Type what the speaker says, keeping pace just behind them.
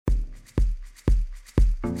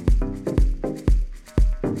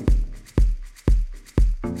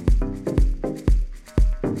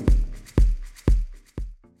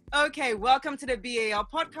Okay, welcome to the BAL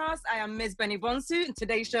podcast. I am Ms Benny Bonsu. In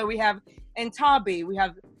today's show, we have Nthabi, we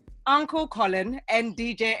have Uncle Colin and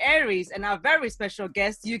DJ Aries, and our very special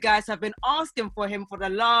guest. You guys have been asking for him for the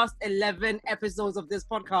last 11 episodes of this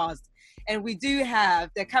podcast. And we do have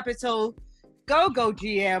the capital Gogo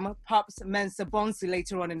GM, Pops Mensah-Bonsu,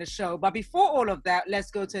 later on in the show. But before all of that,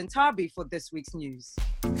 let's go to Nthabi for this week's news.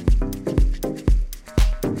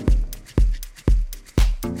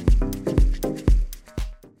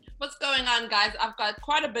 What's going on, guys? I've got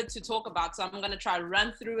quite a bit to talk about, so I'm going to try to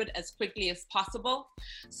run through it as quickly as possible.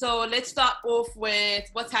 So let's start off with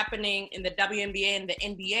what's happening in the WNBA and the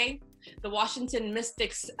NBA. The Washington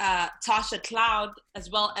Mystics, Tasha Cloud,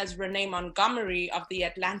 as well as Renee Montgomery of the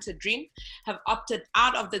Atlanta Dream, have opted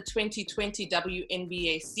out of the 2020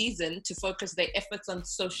 WNBA season to focus their efforts on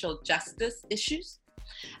social justice issues.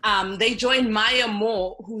 They joined Maya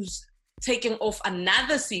Moore, who's taking off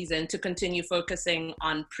another season to continue focusing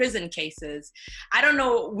on prison cases. I don't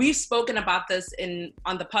know, we've spoken about this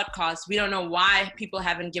on the podcast. We don't know why people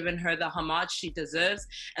haven't given her the homage she deserves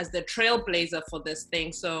as the trailblazer for this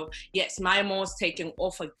thing. So yes, Maya Moore's taking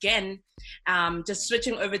off again. Just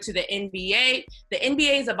switching over to the NBA. The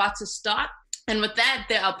NBA is about to start. And with that,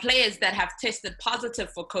 there are players that have tested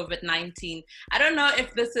positive for COVID-19. I don't know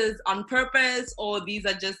if this is on purpose or these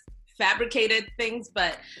are just fabricated things,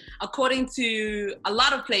 but according to a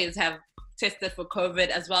lot of players have tested for COVID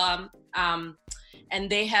as well. And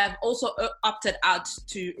they have also opted out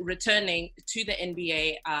to returning to the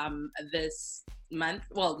NBA this month,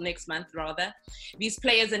 well, next month rather. These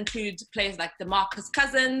players include players like DeMarcus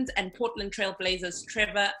Cousins and Portland Trail Blazers'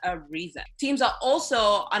 Trevor Ariza. Teams are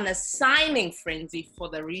also on a signing frenzy for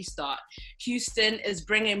the restart. Houston is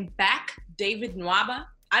bringing back David Nwaba.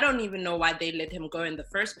 I don't even know why they let him go in the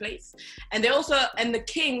first place. And the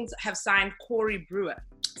Kings have signed Corey Brewer.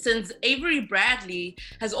 Since Avery Bradley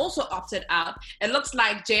has also opted out, it looks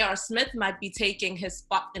like J.R. Smith might be taking his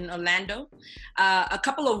spot in Orlando. A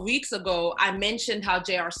couple of weeks ago, I mentioned how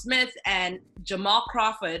J.R. Smith and Jamal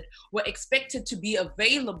Crawford were expected to be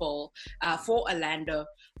available for Orlando,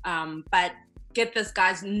 but get this,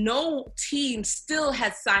 guys, no team still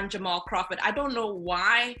has signed Jamal Crawford. I don't know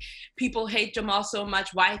why people hate Jamal so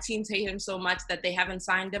much, why teams hate him so much that they haven't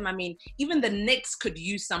signed him. I mean, even the Knicks could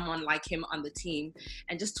use someone like him on the team.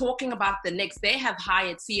 And just talking about the Knicks, they have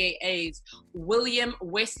hired CAA's William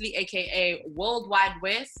Wesley, aka Worldwide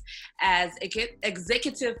West, as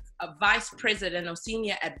executive vice president or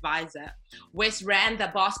senior advisor. West ran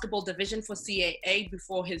the basketball division for CAA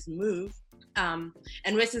before his move.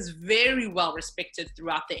 And West is very well respected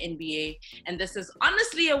throughout the NBA. And this is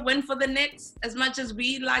honestly a win for the Knicks. As much as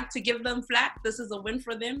we like to give them flack, this is a win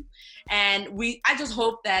for them. And I just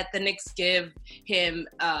hope that the Knicks give him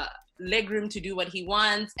legroom to do what he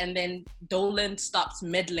wants, and then Dolan stops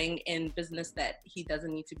meddling in business that he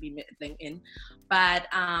doesn't need to be meddling in. But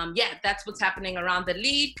yeah, that's what's happening around the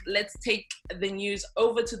league. Let's take the news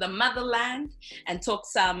over to the motherland and talk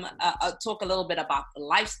a little bit about the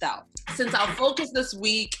lifestyle. Since our focus this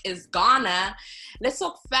week is Ghana, let's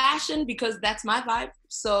talk fashion because that's my vibe.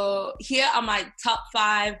 So here are my top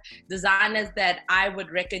 5 designers that I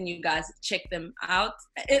would reckon you guys check them out.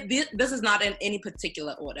 This is not in any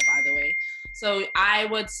particular order, by the way. So I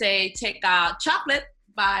would say check out Chocolate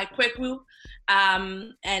by Kweku.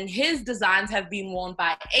 And his designs have been worn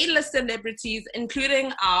by A-list celebrities,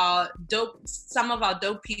 including some of our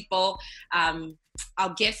dope people.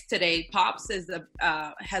 Our guest today, Pops,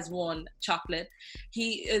 has worn Chocolate.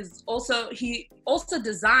 He also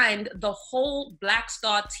designed the whole Black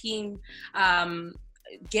Star team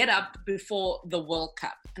get up before the World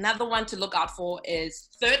Cup. Another one to look out for is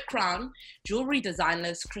Third Crown jewelry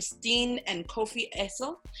designers Christine and Kofi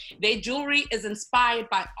Essel. Their jewelry is inspired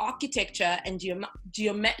by architecture and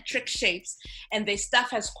geometric shapes, and their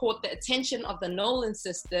stuff has caught the attention of the Nolan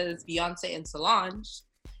sisters, Beyonce and Solange.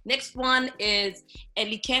 Next one is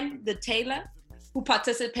Elikem the tailor, who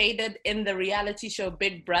participated in the reality show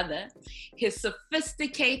Big Brother. His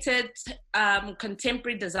sophisticated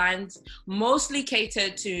contemporary designs mostly cater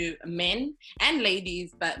to men and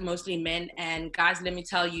ladies, but mostly men. And guys, let me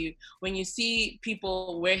tell you, when you see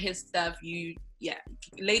people wear his stuff,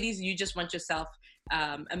 ladies, you just want yourself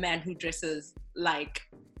a man who dresses like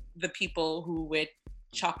the people who wear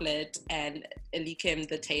Chocolate and Elikim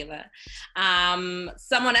the tailor.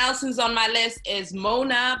 Someone else who's on my list is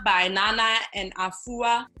Mona by Nana and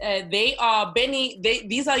Afua.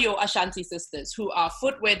 These are your Ashanti sisters who are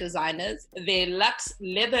footwear designers. Their luxe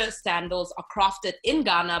leather sandals are crafted in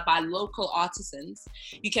Ghana by local artisans.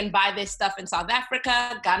 You can buy their stuff in South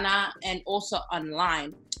Africa, Ghana, and also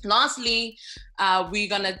online. Lastly, we're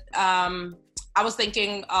gonna I was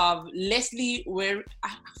thinking of Leslie, where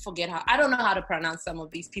I don't know how to pronounce some of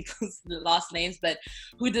these people's last names, but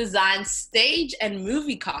who designs stage and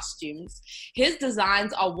movie costumes. His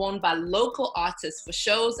designs are worn by local artists for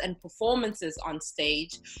shows and performances on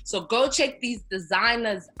stage. So go check these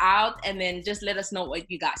designers out and then just let us know what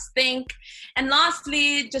you guys think. And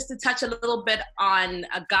lastly, just to touch a little bit on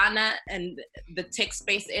Ghana and the tech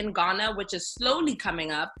space in Ghana, which is slowly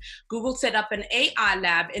coming up. Google set up an AI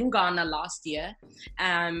lab in Ghana last year.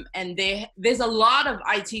 And there's a lot of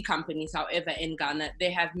IT companies, however, in Ghana.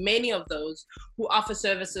 They have many of those who offer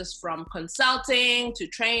services from consulting to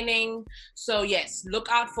training. So yes, look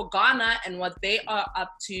out for Ghana and what they are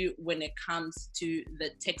up to when it comes to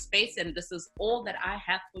the tech space. And this is all that I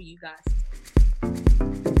have for you guys.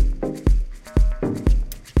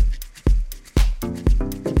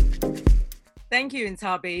 Thank you,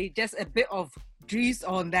 Nthabi. Just a bit of juice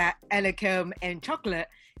on that Elekem and chocolate.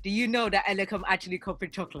 Do you know that Elekem actually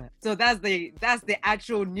copied chocolate? So that's the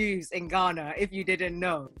actual news in Ghana, if you didn't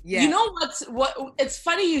know. Yeah. You know what? It's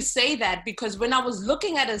funny you say that, because when I was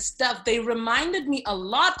looking at his stuff, they reminded me a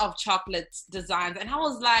lot of chocolate designs. And I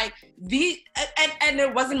was like, and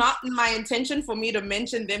it wasn't not my intention for me to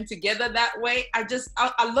mention them together that way.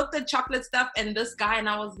 I looked at chocolate stuff and this guy, and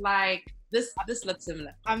I was like, this looks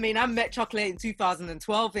similar. I mean, I met Chocolate in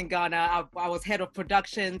 2012 in Ghana. I was head of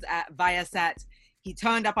productions at Viasat. He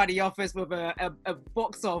turned up at the office with a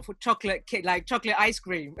box of chocolate ice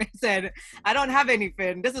cream. He said, I don't have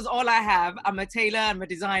anything. This is all I have. I'm a tailor, I'm a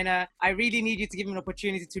designer. I really need you to give me an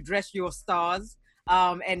opportunity to dress your stars.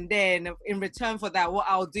 And then in return for that, what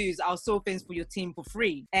I'll do is I'll sew things for your team for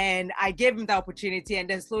free. And I gave him the opportunity, and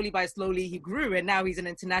then slowly he grew, and now he's an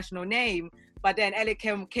international name. But then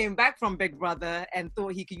Elekem came back from Big Brother and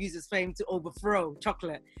thought he could use his fame to overthrow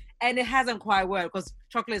chocolate. And it hasn't quite worked, because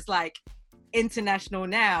chocolate is like international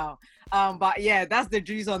now. But yeah, that's the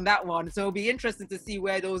juice on that one. So it'll be interesting to see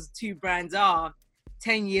where those two brands are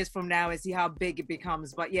 10 years from now and see how big it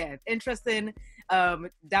becomes. But yeah, interesting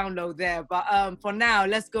download there. But for now,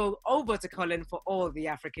 let's go over to Colin for all the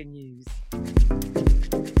African news.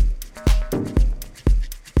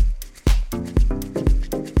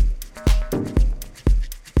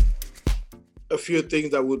 A few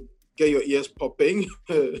things that would get your ears popping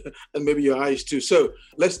and maybe your eyes too. So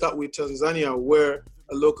let's start with Tanzania, where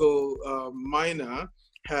a local miner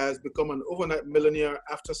has become an overnight millionaire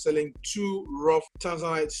after selling 2 rough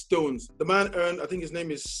Tanzanite stones. The man earned, I think his name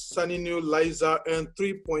is Saninu Liza, earned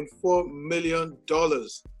 $3.4 million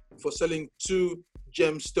for selling 2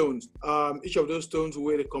 gemstones. Each of those stones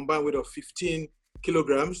weighed a combined weight of 15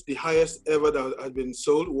 kilograms. The highest ever that had been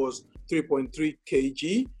sold was 3.3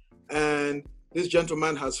 kg. And this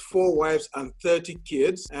gentleman has 4 wives and 30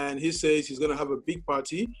 kids, and he says he's going to have a big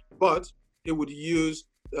party, but he would use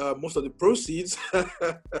most of the proceeds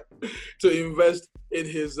to invest in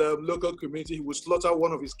his local community. He would slaughter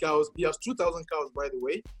one of his cows. He has 2,000 cows, by the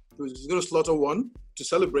way. He's going to slaughter one to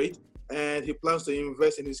celebrate, and he plans to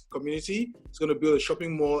invest in his community. He's going to build a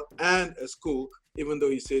shopping mall and a school, even though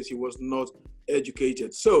he says he was not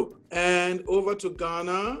educated. So, and over to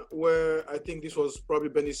Ghana, where I think this was probably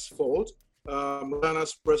Benny's fault.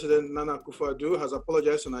 Ghana's President Nana Akufo-Addo has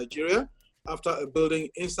apologized to Nigeria after a building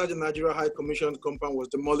inside the Nigeria High Commission compound was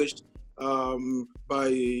demolished by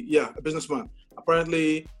a businessman.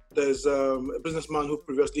 Apparently, there's a businessman who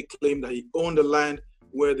previously claimed that he owned the land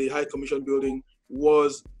where the High Commission building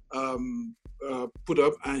was put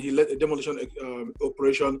up, and he led a demolition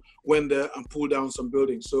operation, went there and pulled down some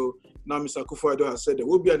buildings. So now Mr. Akufo-Addo has said there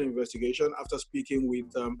will be an investigation after speaking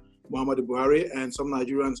with Muhammadu Buhari, and some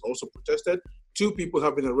Nigerians also protested. 2 people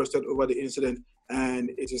have been arrested over the incident, and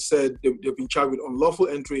it is said they've been charged with unlawful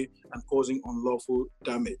entry and causing unlawful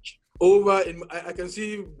damage. I can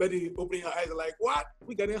see Betty opening her eyes like, what?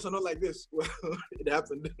 We Ghanaians are not like this. Well, it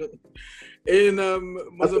happened. In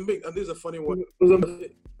Mozambique, and this is a funny one.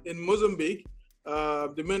 In Mozambique,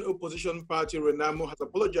 the main opposition party, Renamo, has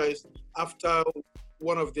apologized after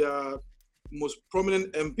one of their most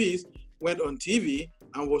prominent MPs went on TV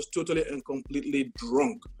and was totally and completely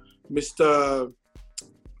drunk. Mr.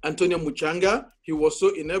 Antonio Muchanga, he was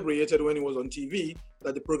so inebriated when he was on TV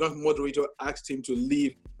that the program moderator asked him to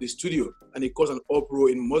leave the studio, and it caused an uproar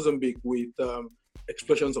in Mozambique with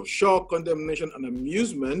expressions of shock, condemnation, and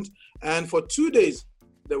amusement. And for 2 days,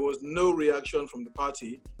 there was no reaction from the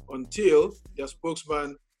party until their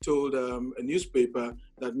spokesman told a newspaper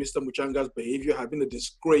that Mr. Muchanga's behavior had been a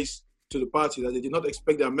disgrace to the party, that they did not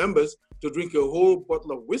expect their members to drink a whole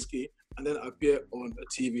bottle of whiskey and then appear on a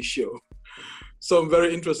TV show. Some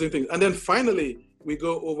very interesting things. And then finally, we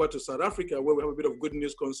go over to South Africa, where we have a bit of good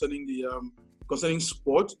news concerning the concerning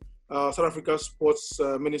sport. South Africa's sports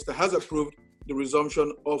minister has approved the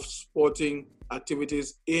resumption of sporting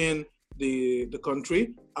activities in the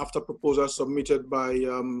country after proposals submitted by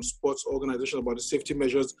sports organizations about the safety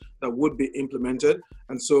measures that would be implemented.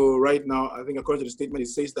 And so right now, I think according to the statement, it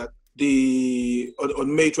says that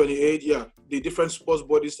on May 28, the different sports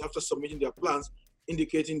bodies, after submitting their plans,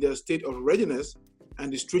 indicating their state of readiness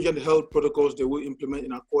and the stringent health protocols they will implement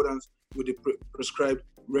in accordance with the prescribed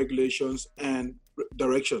regulations and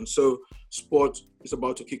directions. So sport is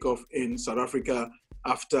about to kick off in South Africa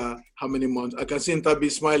after how many months? I can see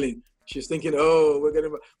Nthabi smiling. She's thinking, oh, we're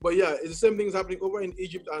getting... But yeah, it's the same things happening over in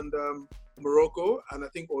Egypt and Morocco, and I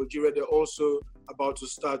think Algeria. They're also about to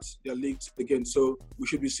start their leagues again. So we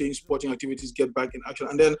should be seeing sporting activities get back in action.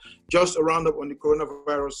 And then just a roundup on the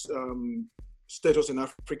coronavirus status in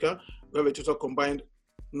Africa. We have a total combined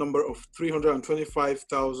number of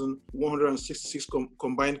 325,166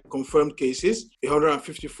 combined confirmed cases,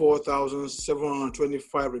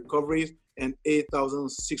 154,725 recoveries, and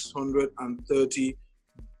 8,630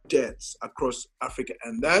 deaths across Africa.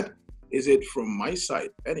 And that is it from my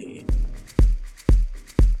side. Benny.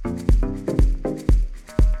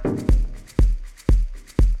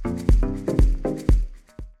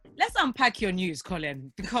 Let's unpack your news,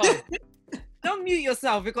 Colin, because don't mute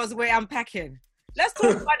yourself because we're unpacking. Let's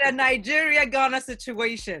talk about the Nigeria-Ghana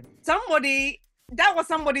situation. That was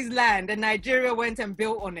somebody's land, and Nigeria went and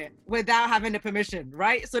built on it without having the permission,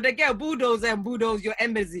 right? So they get bulldoze your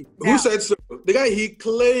embassy. Who said so? The guy, he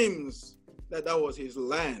claims that was his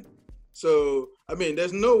land. So, I mean,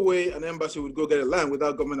 there's no way an embassy would go get a land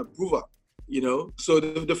without government approval, you know? So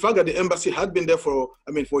the fact that the embassy had been there for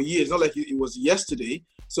years, not like it was yesterday.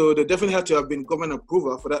 So there definitely had to have been government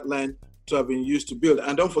approval for that land to have been used to build.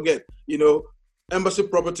 And don't forget, you know, embassy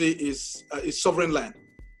property is sovereign land.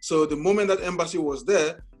 So the moment that embassy was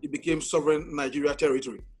there, it became sovereign Nigeria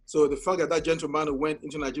territory. So the fact that that gentleman who went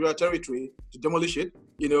into Nigeria territory to demolish it,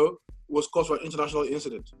 you know, was cause for an international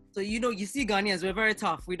incident. So, you know, you see Ghanaians, we're very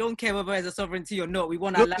tough. We don't care whether it's a sovereignty or not. We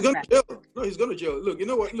want our land back. No, he's going to jail. Look, you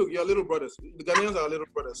know what? Look, you're little brothers. The Ghanaians are little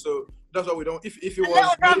brothers. So that's why we don't, if it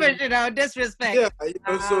was... rubbish, you know, disrespect. Yeah, you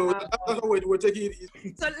know, so that's why we're taking it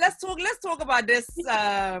easy. So let's talk about this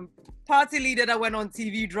party leader that went on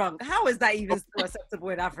TV drunk. How is that even still acceptable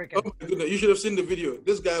in Africa? Oh my goodness, you should have seen the video.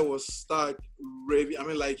 This guy was stark raving. I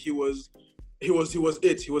mean, like he was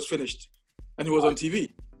finished. And he was on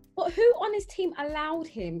TV. But who on his team allowed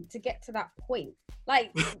him to get to that point?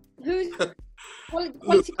 Like, who's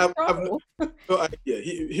quality control? No idea.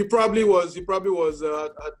 He probably was down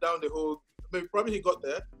the whole. Maybe probably he got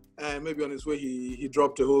there, and maybe on his way he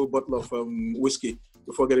dropped a whole bottle of whiskey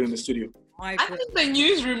before getting in the studio. I think the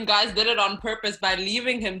newsroom guys did it on purpose by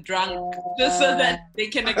leaving him drunk, just so that they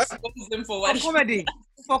can expose him for what for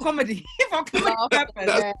comedy purpose.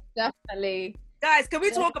 Yeah, definitely. Guys, can we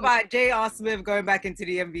talk about J.R. Smith going back into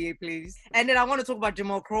the NBA, please? And then I want to talk about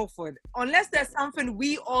Jamal Crawford. Unless there's something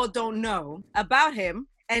we all don't know about him,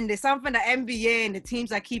 and there's something that NBA and the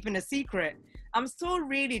teams are keeping a secret, I'm still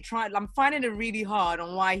really I'm finding it really hard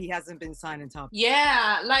on why he hasn't been signed in top.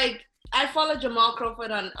 Yeah, like, I follow Jamal Crawford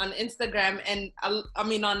on Instagram and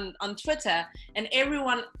on Twitter, and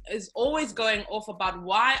everyone is always going off about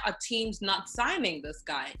why are teams not signing this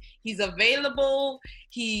guy. He's available,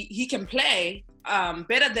 he can play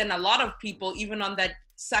better than a lot of people, even on that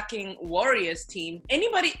sucking Warriors team.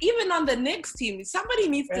 Anybody, even on the Knicks team, somebody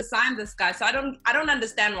needs to sign this guy. So I don't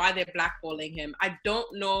understand why they're blackballing him. I don't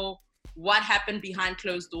know what happened behind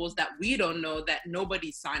closed doors that we don't know, that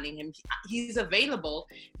nobody's signing him. He's available.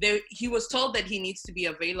 He was told that he needs to be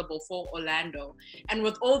available for Orlando. And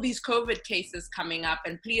with all these COVID cases coming up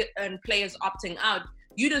and players opting out,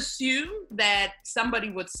 you'd assume that somebody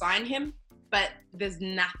would sign him, but there's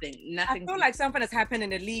nothing. I feel like something has happened in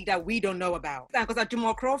the league that we don't know about. Because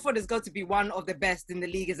Jamal Crawford has got to be one of the best in the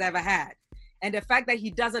league has ever had. And the fact that he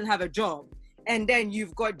doesn't have a job, and then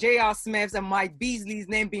you've got J.R. Smith's and Mike Beasley's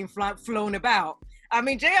name being flown about. I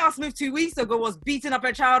mean, J.R. Smith 2 weeks ago was beating up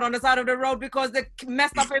a child on the side of the road because they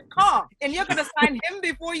messed up his car. And you're going to sign him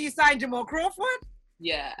before you sign Jamal Crawford?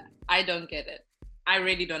 Yeah, I don't get it. I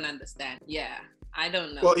really don't understand. Yeah, I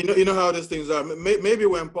don't know. Well, you know how these things are. Maybe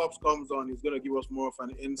when Pops comes on, he's going to give us more of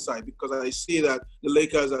an insight, because I see that the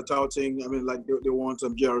Lakers are touting, I mean, like they want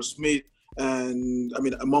J.R. Smith and, I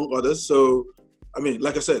mean, among others. So, I mean,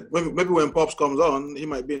 like I said, maybe when Pops comes on, he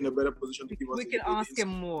might be in a better position to give us. We can ask him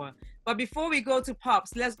more. But before we go to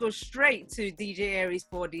Pops, let's go straight to DJ Aries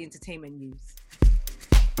for the entertainment news.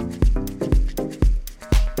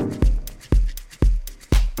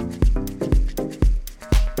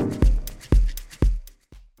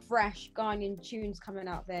 fresh Ghanaian tunes coming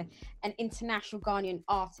out there and international Ghanaian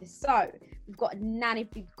artists. So we've got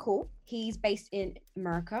Nthabi Mushi. He's based in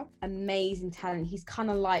America. Amazing talent. He's kind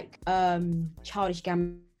of like Childish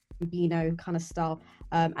Gambino kind of style.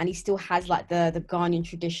 And he still has like the Ghanaian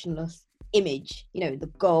traditionalist image, you know, the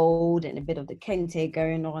gold and a bit of the kente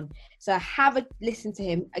going on. So have a listen to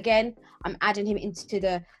him. Again, I'm adding him into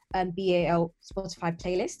the BAL Spotify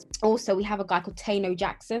playlist. Also, we have a guy called Tano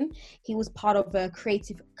Jackson. He was part of a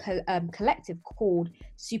creative collective called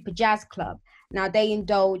Super Jazz Club. Now they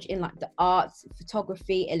indulge in like the arts,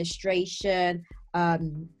 photography, illustration,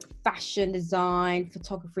 fashion design,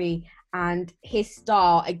 photography, and his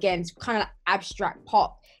style, again, it's kind of like abstract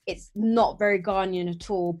pop. It's not very Ghanaian at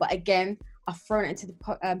all, but again, I've thrown it into the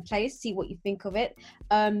playlist, see what you think of it.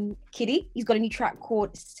 Kiddy, he's got a new track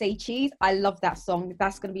called Say Cheese. I love that song.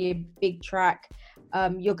 That's going to be a big track.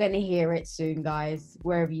 You're going to hear it soon, guys,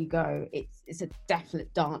 wherever you go. It's a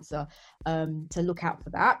definite dancer, to look out for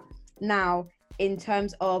that. Now, in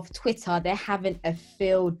terms of Twitter, they're having a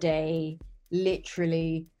field day,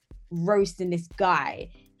 literally roasting this guy.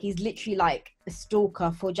 He's literally like a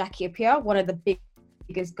stalker for Jackie Appiah, one of the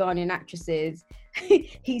biggest Ghanaian actresses.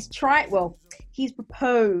 He's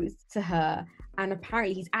proposed to her, and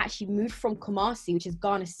apparently he's actually moved from Kumasi, which is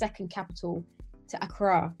Ghana's second capital, to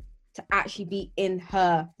Accra to actually be in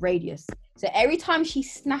her radius. So every time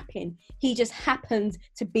she's snapping, he just happens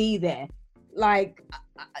to be there. Like,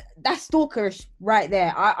 that's stalkerish right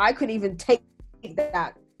there. I couldn't even take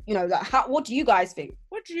that. You know, what do you guys think?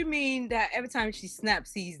 What do you mean that every time she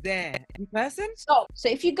snaps, he's there in person? So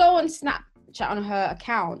if you go on Snapchat on her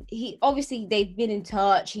account, they've been in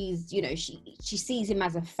touch. He's, you know, she sees him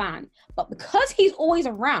as a fan, but because he's always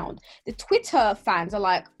around, the Twitter fans are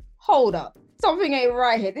like, hold up, something ain't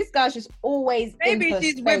right here. This guy's just always maybe in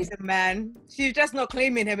she's space. with him, man. She's just not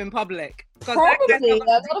claiming him in public. Probably, a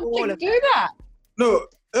lot of chicks do that. No,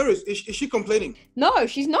 Aries, is she complaining? No,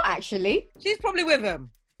 she's not actually. She's probably with him.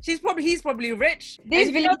 He's probably rich. This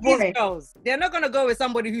And village boy. girls, they're not gonna go with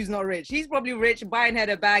somebody who's not rich. He's probably rich, buying her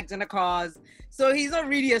the bags and the cars. So he's not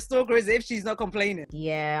really a stalker as if she's not complaining.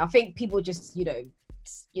 Yeah, I think people just,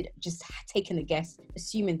 just taking a guess,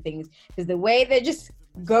 assuming things, because the way they're just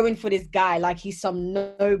going for this guy like he's some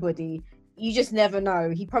nobody, you just never know.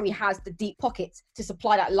 He probably has the deep pockets to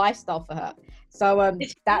supply that lifestyle for her. So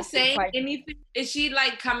is that's she saying anything? Is she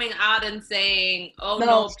like coming out and saying, "Oh No,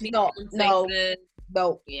 no, she's please not. don't say No. this"?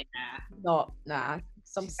 No, Yeah. not nah.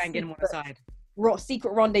 Some Banging him on the side.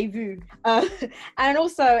 secret rendezvous. And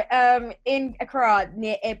also in Accra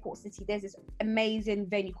near Airport City, there's this amazing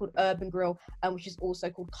venue called Urban Grill, which is also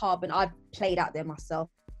called Carbon. I've played out there myself.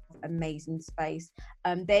 Amazing space.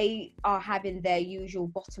 They are having their usual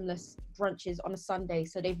bottomless brunches on a Sunday,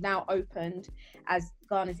 so they've now opened as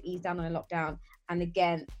Ghana's eased down on a lockdown. And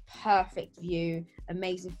again, perfect view,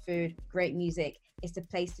 amazing food, great music. It's the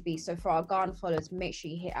place to be. So for our Ghana followers, make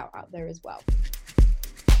sure you hit out there as well.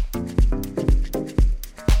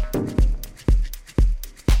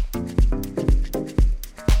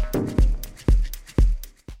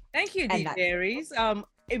 Thank you, DJ Aries.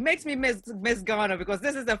 It makes me miss Ghana because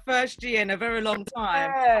this is the first year in a very long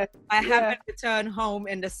time I haven't returned home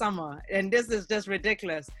in the summer, and this is just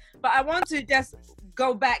ridiculous. But I want to just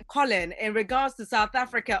go back, Colin, in regards to South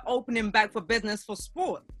Africa opening back for business for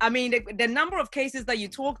sport. I mean, the number of cases that you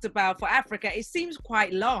talked about for Africa, it seems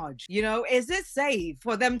quite large. You know, is it safe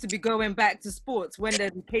for them to be going back to sports when the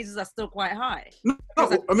cases are still quite high? No,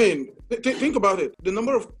 I mean, think about it. The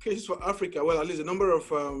number of cases for Africa, well, at least the number of,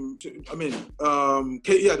 the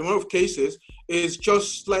number of cases is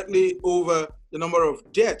just slightly over the number of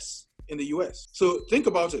deaths in the US. So think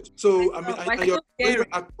about it. So,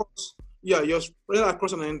 you're spread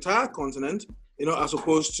across an entire continent, as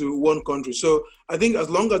opposed to one country. So I think as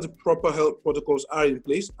long as the proper health protocols are in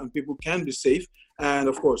place and people can be safe, and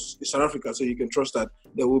of course it's South Africa, so you can trust that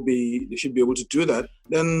they should be able to do that,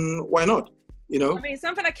 then why not? I mean,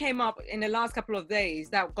 something that came up in the last couple of days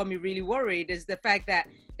that got me really worried is the fact that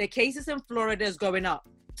the cases in Florida is going up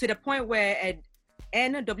to the point where an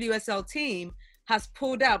NWSL team has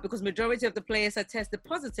pulled out because majority of the players are tested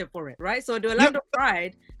positive for it, right? So the Orlando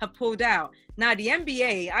Pride have pulled out. Now the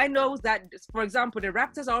NBA, I know that, for example, the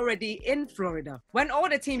Raptors are already in Florida. When all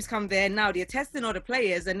the teams come there, now they're testing all the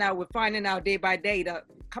players, and now we're finding out day by day that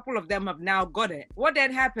a couple of them have now got it. What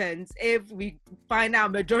then happens if we find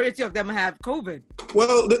out majority of them have COVID?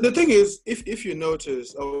 Well, the thing is, if you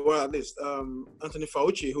notice, or well, at least Anthony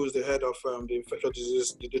Fauci, who is the head of the infectious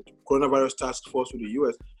disease, the coronavirus task force with the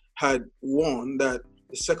US, had warned that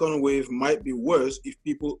the second wave might be worse if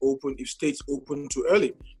states open too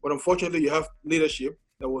early. But unfortunately, you have leadership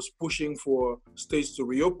that was pushing for states to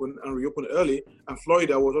reopen and reopen early. And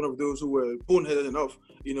Florida was one of those who were boneheaded enough,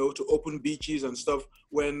 to open beaches and stuff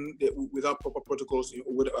without proper protocols,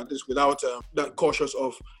 at least without that cautious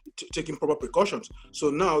of taking proper precautions. So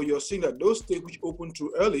now you're seeing that those states which opened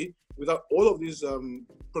too early, without all of these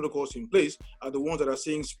protocols in place, are the ones that are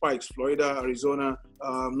seeing spikes: Florida, Arizona,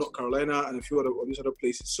 North Carolina, and a few of these other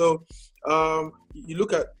places. So you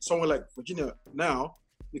look at somewhere like Virginia now,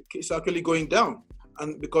 it's actually going down,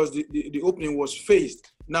 and because the opening was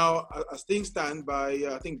phased. Now, as things stand, by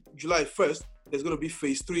I think July 1st, there's going to be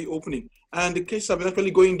phase 3 opening, and the cases have been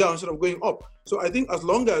actually going down instead of going up. So I think as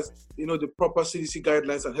long as the proper CDC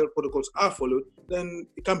guidelines and health protocols are followed, then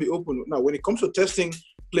it can be open. Now, when it comes to testing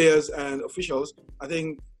players and officials, I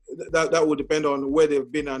think that would depend on where they've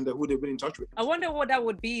been and who they've been in touch with. I wonder what that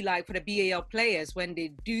would be like for the BAL players when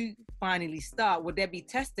they do finally start. Would there be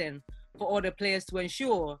testing for all the players to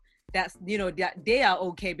ensure that that they are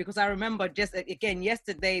okay? Because I remember just again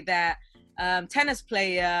yesterday that tennis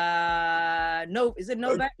player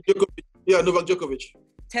Novak? Novak Djokovic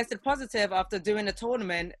tested positive after doing a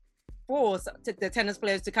tournament, forced the tennis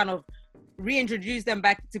players to kind of reintroduce them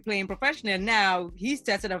back to playing professional. Now he's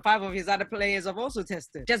tested, and 5 of his other players have also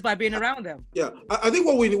tested just by being around them. Yeah, I think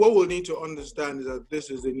what we'll need to understand is that this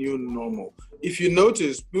is the new normal. If you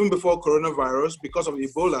notice, even before coronavirus, because of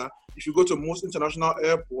Ebola, if you go to most international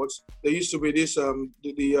airports, there used to be this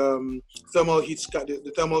the thermal heat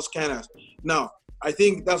the thermal scanners. Now, I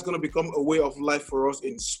think that's going to become a way of life for us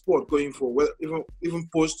in sport going forward, even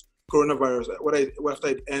post coronavirus, whether after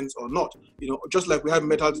it ends or not. Just like we have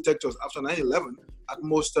metal detectors after 9/11 at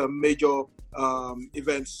most major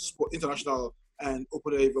events, international and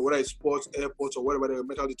open air, whether it's sports, airports, or whatever, the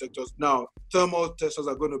metal detectors. Now, thermal testers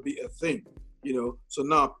are going to be a thing. So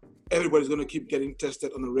now everybody's going to keep getting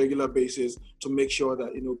tested on a regular basis to make sure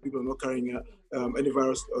that people are not carrying any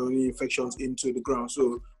virus or any infections into the ground.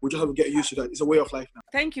 So we just have to get used to that. It's a way of life now.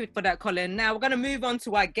 Thank you for that, Colin. Now we're going to move on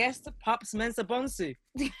to our guest, Pops Mensah-Bonsu.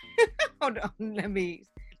 Hold on, let me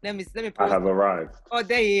pause. I have arrived. Oh,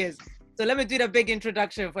 there he is. So let me do the big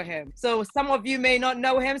introduction for him. So some of you may not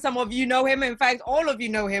know him. Some of you know him. In fact, all of you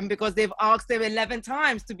know him because they've asked him 11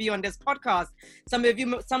 times to be on this podcast. Some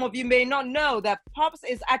of you may not know that Pops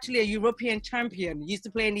is actually a European champion. He used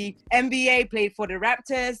to play in the NBA, played for the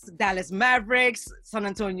Raptors, Dallas Mavericks, San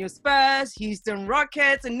Antonio Spurs, Houston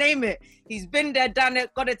Rockets, and name it. He's been there, done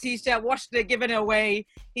it, got a t-shirt, washed it, given it away.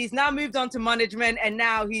 He's now moved on to management, and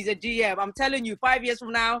now he's a GM. I'm telling you, 5 years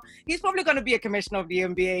from now, he's probably going to be a commissioner of the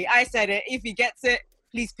NBA. I said it. If he gets it,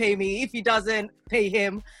 please pay me. If he doesn't, pay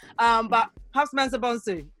him. But Pops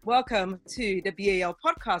Mensah-Bonsu, welcome to the BAL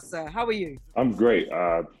podcast, sir. How are you? I'm great.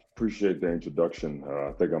 I appreciate the introduction.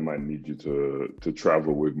 I think I might need you to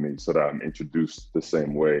travel with me so that I'm introduced the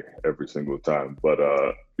same way every single time. But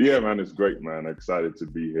yeah, man, it's great, man. Excited to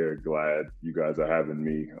be here. Glad you guys are having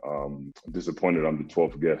me. Disappointed I'm the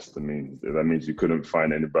 12th guest. I mean, that means you couldn't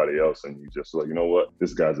find anybody else, and you just like, you know what,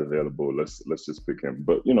 this guy's available. Let's just pick him.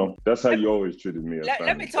 But that's how you always treated me.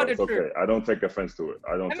 Let me tell the truth. Okay, I don't take offense to it.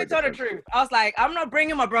 Let me tell the truth. I was like, I'm not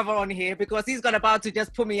bringing my brother on here because he's about to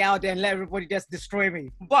just put me out there and let everybody just destroy me.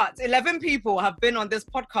 But 11 people have been on this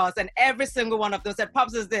podcast, and every single one of them said,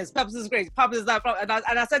 Pops is this, Pops is great, Pops is that.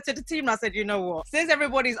 And I said to the team, I said, you know what? Since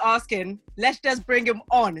everybody's asking, let's just bring him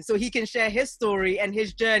on so he can share his story and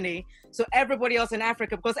his journey. So everybody else in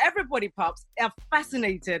Africa, because everybody, Pops, are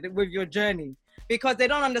fascinated with your journey because they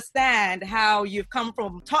don't understand how you've come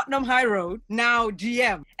from Tottenham High Road, now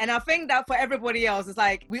GM. And I think that for everybody else, it's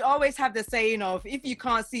like, we always have the saying of, if you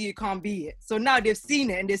can't see, you can't be it. So now they've seen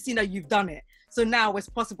it and they've seen that you've done it. So now it's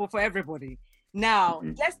possible for everybody. Now,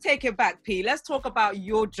 let's take it back, P. Let's talk about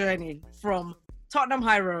your journey from Tottenham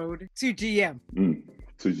High Road to GM.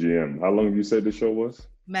 To GM. How long you said the show was?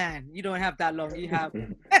 Man, you don't have that long. You have.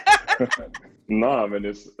 No, I mean,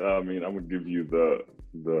 I'm gonna give you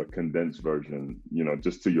the condensed version.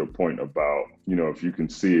 Just to your point about, if you can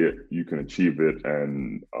see it, you can achieve it,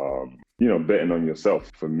 and betting on yourself.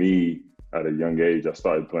 For me, at a young age, I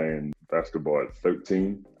started playing basketball at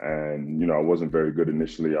 13, and I wasn't very good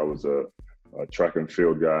initially. I was a track and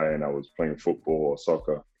field guy, and I was playing football or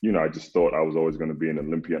soccer. I just thought I was always going to be an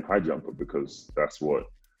Olympian high jumper because that's what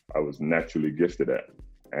I was naturally gifted at.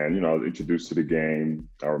 And, I was introduced to the game.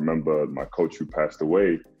 I remember my coach who passed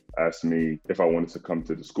away asked me if I wanted to come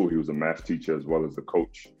to the school. He was a math teacher as well as the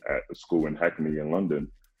coach at the school in Hackney in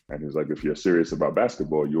London. And he was like, if you're serious about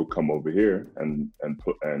basketball, you'll come over here and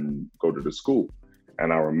go to the school.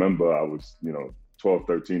 And I remember I was, 12,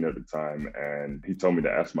 13 at the time. And he told me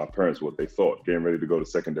to ask my parents what they thought, getting ready to go to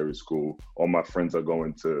secondary school. All my friends are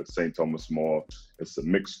going to St. Thomas More. It's a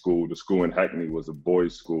mixed school. The school in Hackney was a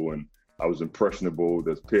boys' school, and I was impressionable.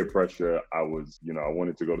 There's peer pressure. I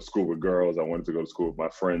wanted to go to school with girls. I wanted to go to school with my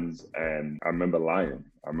friends. And I remember lying.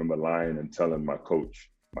 And telling my coach.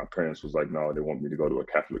 My parents was like, no, they want me to go to a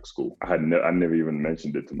Catholic school. I never even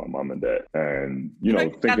mentioned it to my mom and dad. And,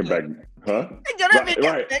 thinking back, huh?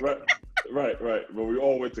 Right. But we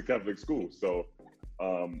all went to Catholic school. So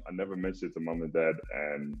I never mentioned it to mom and dad.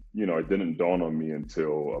 And, it didn't dawn on me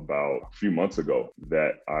until about a few months ago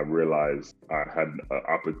that I realized I had an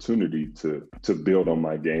opportunity to build on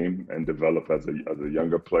my game and develop as a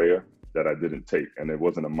younger player that I didn't take. And it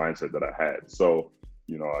wasn't a mindset that I had. So,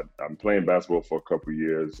 I'm playing basketball for a couple of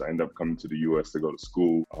years. I end up coming to the U.S. to go to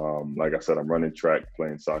school. Like I said, I'm running track,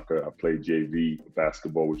 playing soccer. I played JV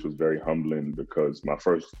basketball, which was very humbling because my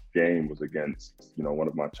first game was against, one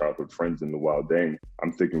of my childhood friends in Luau-Deng.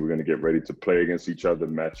 I'm thinking we're going to get ready to play against each other,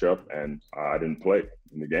 match up, and I didn't play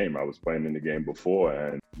in the game. I was playing in the game before,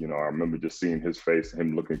 and I remember just seeing his face,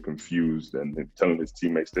 him looking confused, and him telling his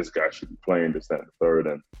teammates, "This guy should be playing this, that, and the third."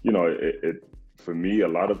 And for me, a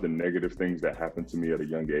lot of the negative things that happened to me at a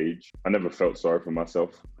young age, I never felt sorry for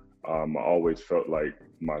myself. I always felt like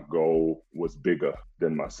my goal was bigger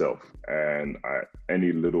than myself. And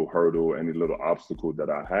any little hurdle, any little obstacle that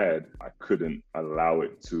I had, I couldn't allow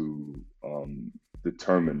it to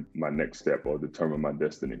determine my next step or determine my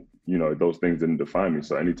destiny. Those things didn't define me.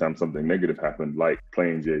 So anytime something negative happened, like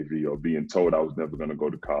playing JV or being told I was never going to go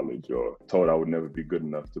to college or told I would never be good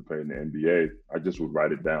enough to play in the NBA, I just would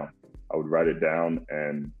write it down. I would write it down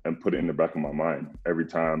and put it in the back of my mind. Every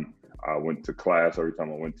time I went to class, every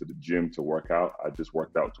time I went to the gym to work out, I just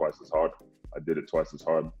worked out twice as hard. I did it twice as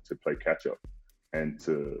hard to play catch up and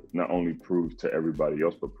to not only prove to everybody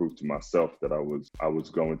else, but prove to myself that I was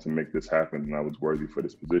going to make this happen and I was worthy for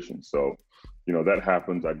this position. So, that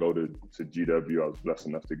happens. I go to GW. I was blessed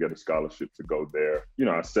enough to get a scholarship to go there.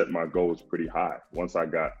 I set my goals pretty high. Once I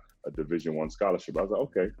got a Division I scholarship, I was like,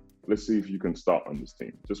 okay, let's see if you can start on this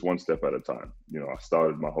team, just one step at a time. I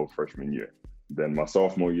started my whole freshman year. Then my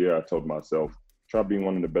sophomore year, I told myself, try being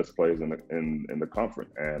one of the best players in the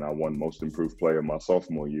conference. And I won Most Improved Player my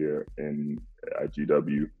sophomore year at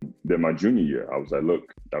GW. Then my junior year, I was like,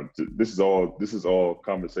 look, this is all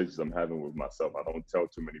conversations I'm having with myself. I don't tell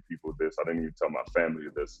too many people this. I didn't even tell my family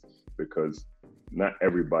this because not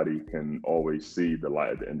everybody can always see the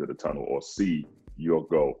light at the end of the tunnel or see your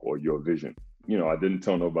goal or your vision. I didn't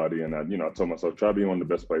tell nobody, and I told myself, try being one of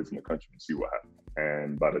the best players in the country and see what happens.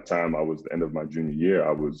 And by the time I was the end of my junior year,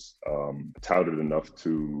 I was touted enough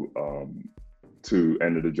to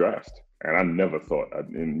enter the draft. And I never thought,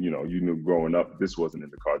 you knew growing up, this wasn't in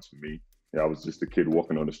the cards for me. I was just a kid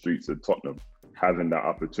walking on the streets of Tottenham. Having the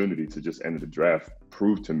opportunity to just enter the draft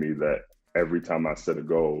proved to me that every time I set a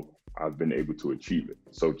goal, I've been able to achieve it.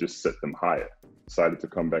 So just set them higher. Decided to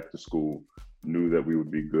come back to school. Knew that we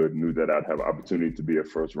would be good, knew that I'd have an opportunity to be a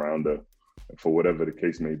first rounder. For whatever the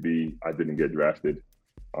case may be, I didn't get drafted.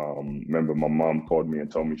 Remember my mom called me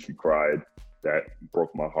and told me she cried. That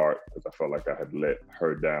broke my heart because I felt like I had let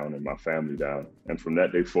her down and my family down. And from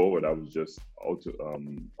that day forward, I was just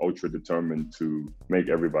ultra determined to make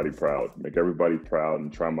everybody proud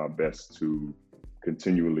and try my best to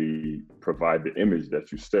continually provide the image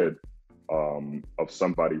that you said of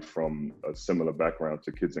somebody from a similar background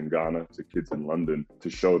to kids in Ghana, to kids in London, to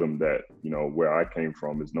show them that, where I came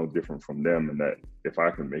from is no different from them and that if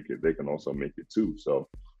I can make it, they can also make it too. So,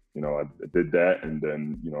 I did that and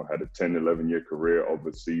then, had a 10, 11-year career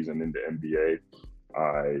overseas and in the NBA.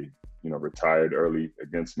 I, retired early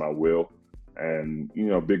against my will and,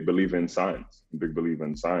 big believer in signs.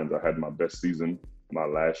 I had my best season my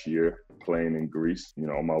last year playing in Greece,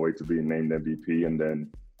 on my way to being named MVP. And then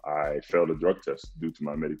I failed a drug test due to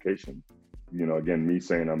my medication. Again, me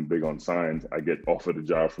saying I'm big on signs, I get offered a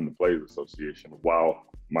job from the Players Association while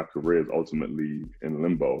my career is ultimately in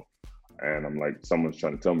limbo. And I'm like, someone's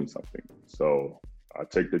trying to tell me something. So I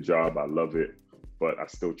take the job, I love it, but I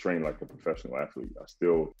still train like a professional athlete. I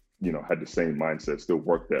still, had the same mindset, still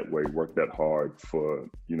work that way, work that hard for,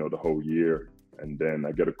 the whole year. And then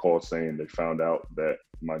I get a call saying they found out that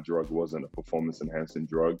my drug wasn't a performance enhancing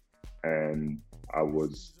drug. And I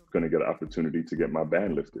was going to get an opportunity to get my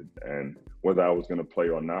ban lifted. And whether I was going to play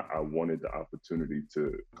or not, I wanted the opportunity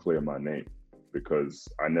to clear my name because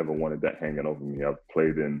I never wanted that hanging over me. I've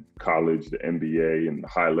played in college, the NBA, and the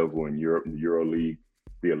high level in Europe, the EuroLeague,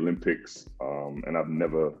 the Olympics, and I've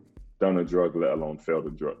never done a drug, let alone failed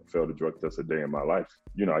a drug test a day in my life.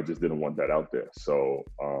 I just didn't want that out there. So,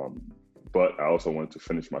 but I also wanted to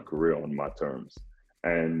finish my career on my terms.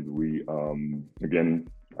 And we, again,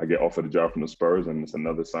 I get offered a job from the Spurs, and it's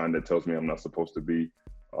another sign that tells me I'm not supposed to be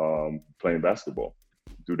playing basketball.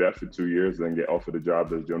 Do that for 2 years, then get offered a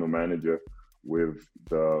job as general manager with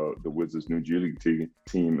the Wizards' new G League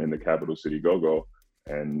team in the capital city, Gogo.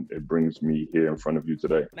 And it brings me here in front of you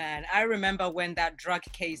today. Man, I remember when that drug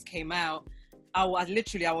case came out, I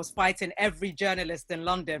was fighting every journalist in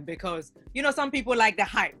London because, you know, some people like the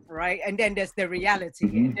hype, right? And then there's the reality.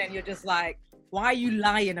 Mm-hmm. And then you're just like, why are you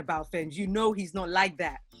lying about things? You know he's not like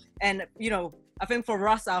that. And, you know, I think for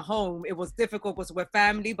us at home, it was difficult because we're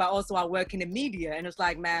family, but also I work in the media. And it's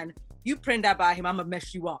like, man, you print that about him, I'm going to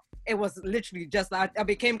mess you up. It was literally just like, I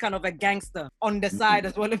became kind of a gangster on the side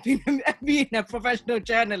as well as being a professional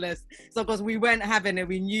journalist. So because we weren't having it,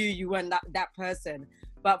 we knew you weren't that person.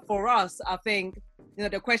 But for us, I think, you know,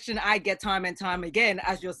 the question I get time and time again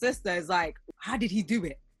as your sister is like, how did he do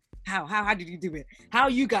it? How did he do it? How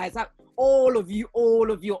you guys, all of you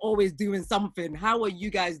always doing something. How are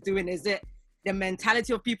you guys doing? Is it the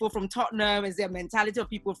mentality of people from Tottenham? Is it the mentality of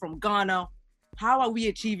people from Ghana? How are we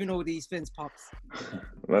achieving all these things, Pops?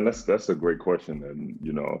 Man, that's a great question. And,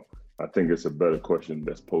 you know, I think it's a better question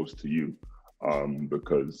that's posed to you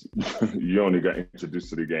because you only got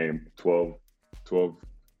introduced to the game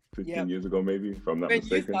 15 years ago, maybe, if I'm not mistaken.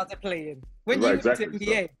 When you started playing. When right, you exactly. went to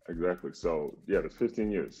NBA. So, exactly. So, yeah, that's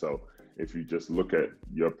 15 years. So if you just look at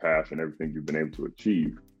your path and everything you've been able to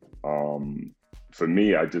achieve, for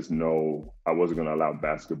me, I just know I wasn't going to allow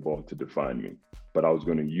basketball to define me, but I was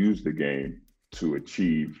going to use the game to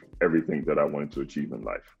achieve everything that I wanted to achieve in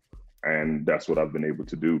life. And that's what I've been able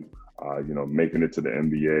to do. You know, making it to the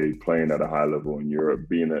NBA, playing at a high level in Europe,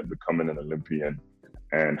 becoming an Olympian,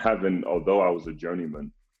 and although I was a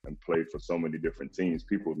journeyman and played for so many different teams,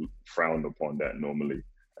 people frowned upon that normally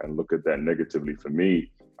and look at that negatively. For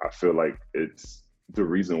me, I feel like it's the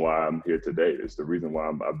reason why I'm here today. It's the reason why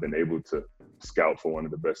I've been able to scout for one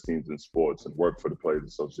of the best teams in sports and work for the Players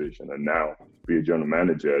Association, and now be a general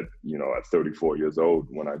manager at 34 years old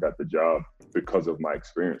when I got the job because of my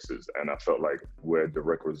experiences. And I felt like we're a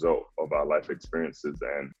direct result of our life experiences.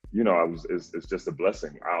 And, you know, it's just a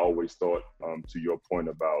blessing. I always thought, to your point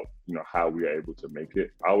about, you know, how we are able to make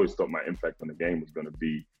it, I always thought my impact on the game was going to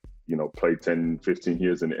be, you know, play 10, 15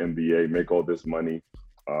 years in the NBA, make all this money,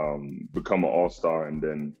 become an all-star, and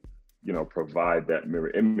then, you know, provide that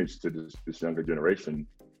mirror image to this younger generation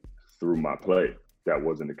through my play. That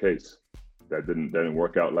wasn't the case. That didn't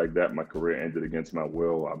work out like that. My career ended against my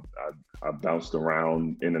will. I bounced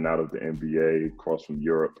around in and out of the NBA, across from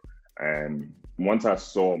Europe. And once I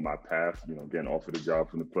saw my path, you know, getting offered a job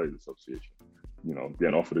from the Players Association, you know,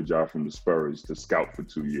 getting offered a job from the Spurs to scout for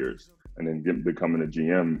 2 years, and then becoming a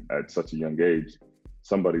GM at such a young age,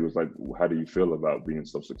 somebody was like, how do you feel about being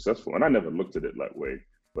so successful? And I never looked at it that way,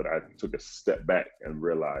 but I took a step back and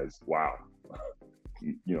realized, wow,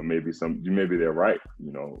 you know, maybe they're right,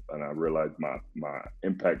 you know, and I realized my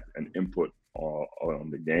impact and input on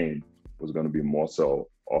the game was going to be more so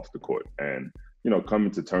off the court. And, you know, coming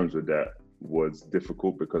to terms with that was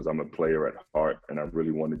difficult because I'm a player at heart, and I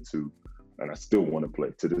really wanted to, and I still want to play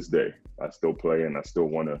to this day. I still play and I still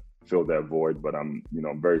want to fill that void, but I'm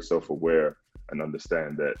very self-aware and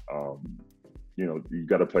understand that, you know, you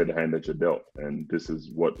got to play the hand that you're dealt. And this is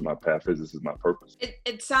what my path is. This is my purpose.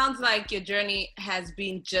 It sounds like your journey has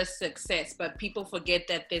been just success, but people forget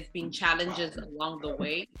that there's been challenges along the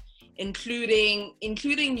way, including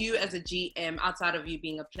you as a GM, outside of you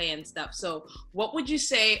being a player and stuff. So what would you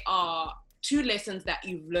say are 2 lessons that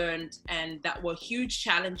you've learned and that were huge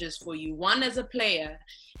challenges for you? One, as a player,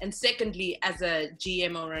 and secondly, as a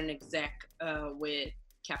GM or an exec with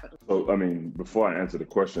Capital. So, I mean, before I answer the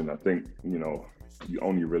question, I think, you know, you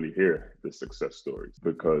only really hear the success stories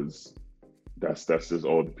because that's just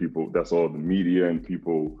all the people, that's all the media, and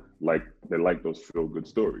people like those feel-good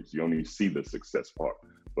stories. You only see the success part.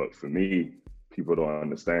 But for me, people don't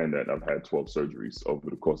understand that I've had 12 surgeries over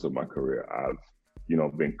the course of my career. I've, you know,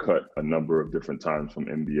 been cut a number of different times from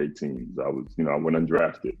NBA teams. I went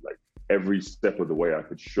undrafted. Like, every step of the way I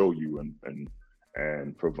could show you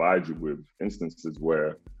and provide you with instances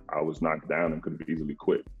where I was knocked down and could have easily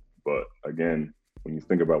quit. But again, when you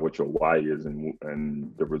think about what your why is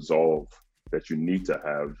and the resolve that you need to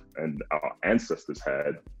have, and our ancestors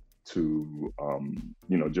had to,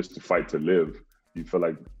 you know, just to fight to live, you feel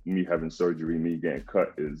like me having surgery, me getting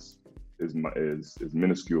cut is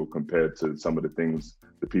minuscule compared to some of the things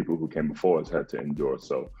the people who came before us had to endure.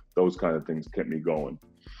 So those kind of things kept me going.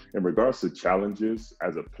 In regards to challenges,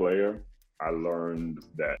 as a player, I learned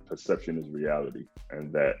that perception is reality,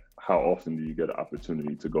 and that how often do you get an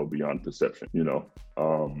opportunity to go beyond perception, you know?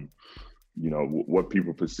 what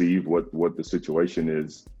people perceive, what the situation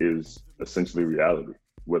is essentially reality,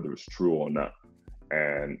 whether it's true or not.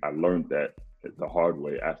 And I learned that the hard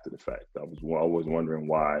way after the fact. I was always wondering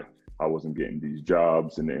why I wasn't getting these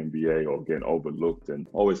jobs in the NBA or getting overlooked, and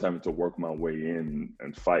always having to work my way in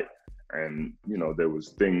and fight. And, there was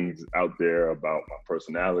things out there about my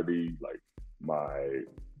personality, like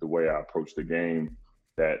the way I approached the game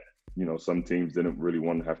that, some teams didn't really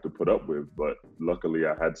want to have to put up with. But luckily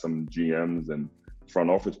I had some GMs and front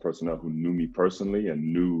office personnel who knew me personally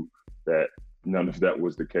and knew that none of that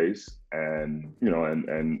was the case, and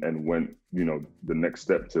and went the next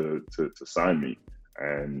step to sign me.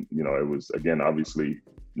 And it was, again, obviously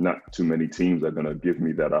not too many teams are going to give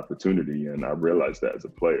me that opportunity, and I realized that as a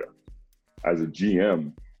player. As a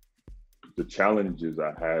GM, the challenges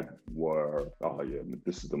I had were,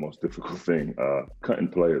 this is the most difficult thing, cutting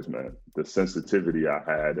players, man. The sensitivity I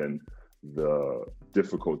had and the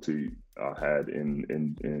difficulty I had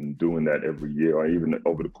in doing that every year, or even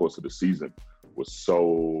over the course of the season, was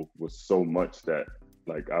so much that,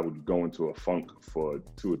 like, I would go into a funk for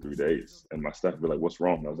 2 or 3 days, and my staff would be like, "What's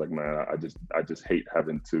wrong?" And I was like, "Man, I just hate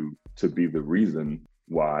having to be the reason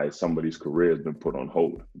why somebody's career has been put on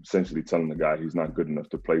hold." Essentially telling the guy he's not good enough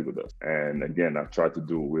to play with us. And again, I've tried to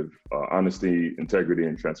do it with honesty, integrity,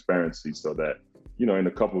 and transparency, so that in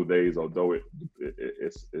a couple of days, although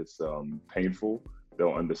it's painful,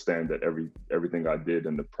 they'll understand that everything I did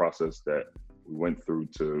and the process that we went through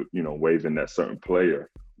to waiving that certain player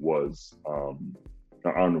was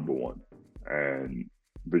an honorable one.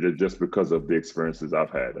 But just because of the experiences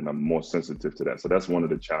I've had, and I'm more sensitive to that. So that's one of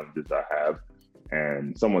the challenges I have.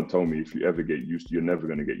 And someone told me, if you ever get used to, you're never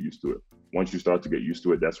going to get used to it. Once you start to get used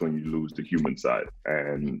to it, that's when you lose the human side.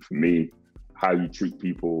 And for me, how you treat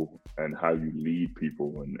people and how you lead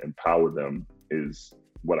people and empower them is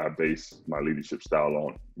what I base my leadership style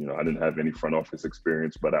on. I didn't have any front office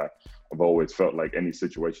experience, but I've always felt like any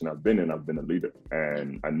situation I've been in, I've been a leader,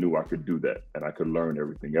 and I knew I could do that, and I could learn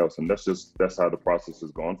everything else. And that's how the process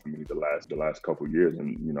has gone for me the last couple of years.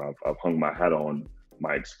 And I've hung my hat on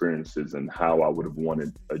my experiences and how I would have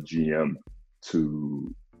wanted a GM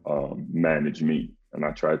to manage me, and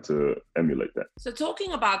I tried to emulate that. So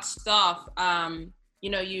talking about staff,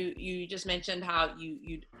 you just mentioned how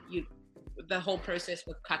you the whole process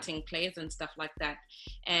with cutting players and stuff like that,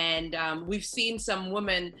 and we've seen some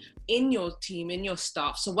women in your team, in your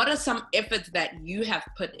staff. So what are some efforts that you have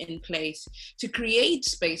put in place to create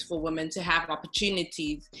space for women to have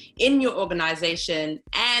opportunities in your organization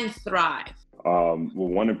and thrive? Well,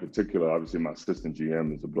 one in particular, obviously my assistant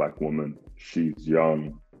GM is a Black woman. She's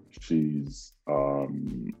young, she's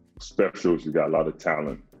special, she's got a lot of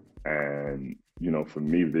talent. And, for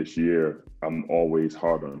me this year, I'm always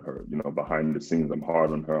hard on her. Behind the scenes, I'm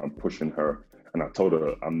hard on her, I'm pushing her. And I told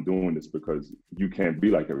her, I'm doing this because you can't be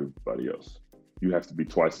like everybody else. You have to be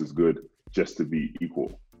twice as good just to be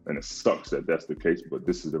equal. And it sucks that that's the case, but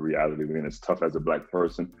this is the reality. And it's tough as a Black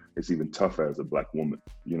person. It's even tougher as a Black woman.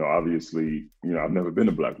 Obviously, I've never been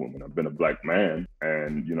a Black woman. I've been a Black man,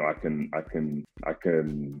 and I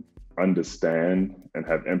can understand and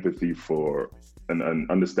have empathy for and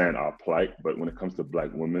understand our plight. But when it comes to Black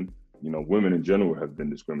women, women in general have been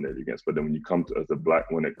discriminated against. But then when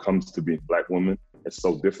it comes to being a Black woman, it's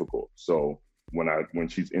so difficult. So when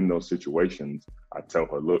she's in those situations, I tell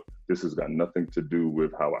her, look, this has got nothing to do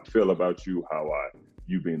with how I feel about you,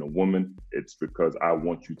 you being a woman. It's because I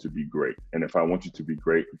want you to be great. And if I want you to be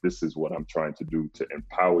great, this is what I'm trying to do to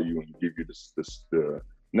empower you and give you the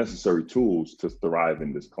necessary tools to thrive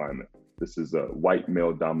in this climate. This is a white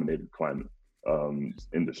male-dominated climate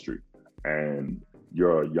industry, and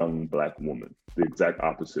you're a young Black woman, the exact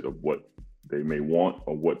opposite of what they may want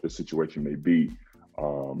or what the situation may be.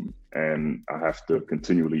 And I have to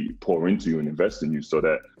continually pour into you and invest in you so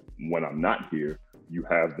that when I'm not here, you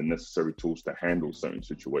have the necessary tools to handle certain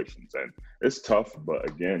situations. And it's tough, but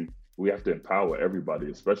again, we have to empower everybody,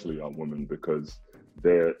 especially our women, because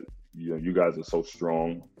you guys are so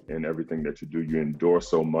strong in everything that you do. You endure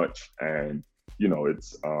so much, and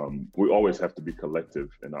it's we always have to be collective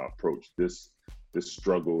in our approach. This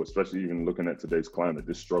struggle, especially even looking at today's climate,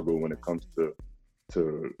 this struggle when it comes to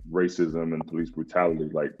racism and police brutality,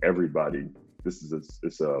 like everybody,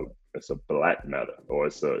 it's a Black matter, or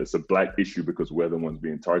it's a Black issue because we're the ones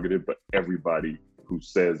being targeted. But everybody who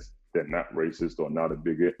says they're not racist or not a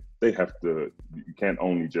bigot, you can't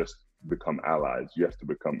only just become allies, you have to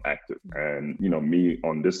become active. And me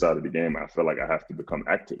on this side of the game, I feel like I have to become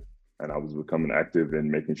active, and I was becoming active in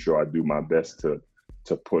making sure I do my best to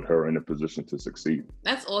to put her in a position to succeed.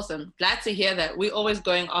 That's awesome. Glad to hear that. We're always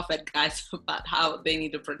going off at guys about how they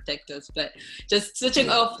need to protect us. But just switching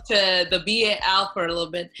off to the BAL for a little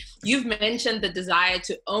bit, you've mentioned the desire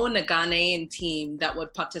to own a Ghanaian team that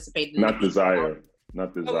would participate in Not desire.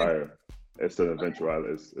 It's an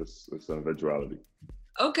eventuality. It's an eventuality.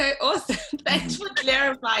 Okay, awesome. Thanks for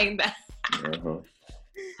clarifying that.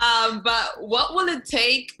 But what will it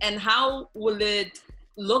take and how will it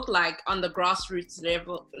look like on the grassroots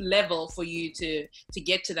level for you to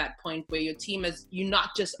get to that point where your team is, you're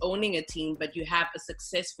not just owning a team, but you have a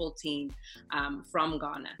successful team from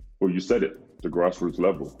Ghana? Well, you said it, the grassroots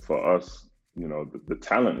level. For us, you know, the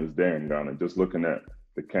talent is there in Ghana. Just looking at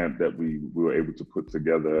the camp that we were able to put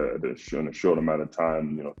together in a short amount of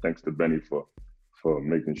time, you know, thanks to Benny for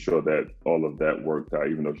making sure that all of that worked out,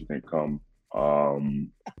 even though she didn't come.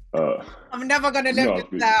 I'm never going to live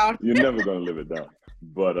it down. You're never going to live it down.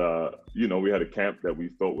 But, you know, we had a camp that we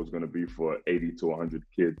thought was going to be for 80 to 100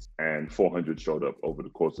 kids, and 400 showed up over the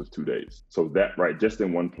course of 2 days. So that just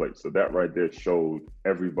in one place. So that right there showed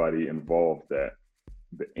everybody involved that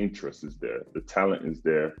the interest is there, the talent is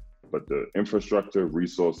there, but the infrastructure,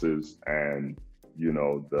 resources, and, you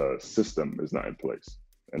know, the system is not in place.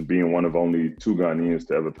 And being one of only 2 Ghanaians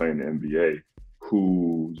to ever play in the NBA,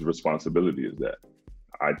 whose responsibility is that?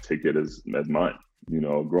 I take it as mine. You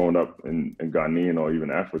know, growing up in Ghanaian or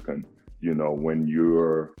even African, you know, when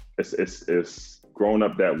it's growing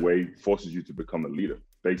up that way forces you to become a leader.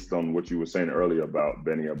 Based on what you were saying earlier about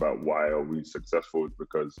Benny, about why are we successful,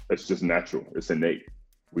 because it's just natural, it's innate.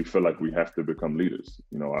 We feel like we have to become leaders.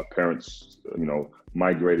 You know, our parents, you know,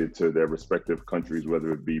 migrated to their respective countries,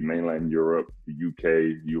 whether it be mainland Europe, the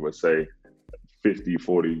UK, USA, 50,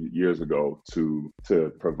 40 years ago to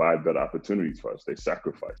provide better opportunities for us. They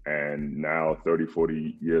sacrificed. And now 30,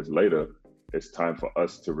 40 years later, it's time for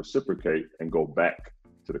us to reciprocate and go back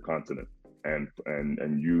to the continent and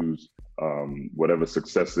use whatever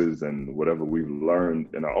successes and whatever we've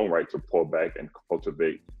learned in our own right to pour back and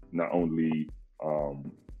cultivate not only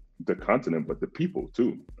the continent, but the people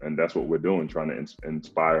too. And that's what we're doing, trying to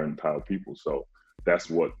inspire and empower people. So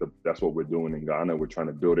that's what we're doing in Ghana. We're trying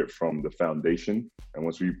to build it from the foundation. And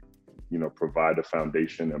once we, you know, provide a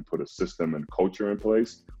foundation and put a system and culture in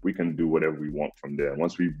place, we can do whatever we want from there.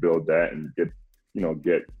 Once we build that and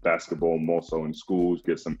get basketball more so in schools,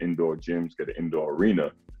 get some indoor gyms, get an indoor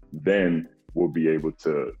arena, then we'll be able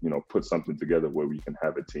to, you know, put something together where we can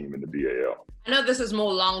have a team in the BAL. I know this is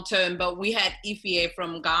more long term, but we had Ife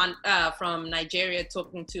from Ghana, from Nigeria,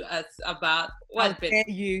 talking to us about what? How dare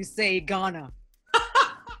you say Ghana?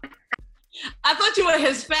 I thought you were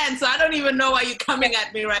his fan, so I don't even know why you're coming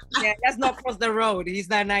at me right now. Yeah, let's not cross the road. He's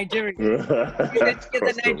not Nigerian. He's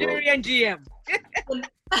a Nigerian GM.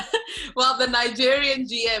 Well, the Nigerian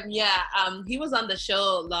GM, he was on the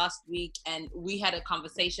show last week, and we had a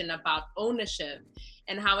conversation about ownership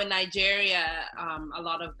and how in Nigeria, a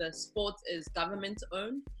lot of the sports is government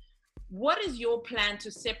owned. What is your plan to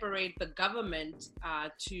separate the government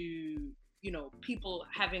to, you know, people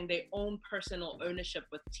having their own personal ownership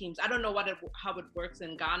with teams? I don't know how it works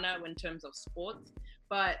in Ghana in terms of sports,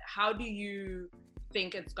 but how do you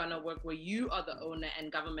think it's gonna work where you are the owner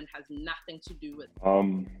and government has nothing to do with it?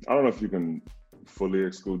 I don't know if you can fully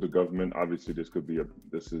exclude the government. Obviously,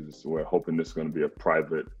 we're hoping this is gonna be a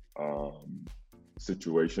private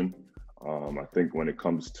situation. I think when it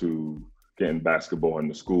comes to getting basketball in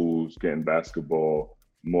the schools, getting basketball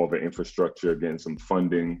more of an infrastructure, getting some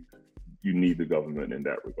funding, you need the government in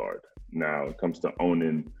that regard. Now, it comes to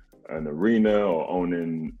owning an arena or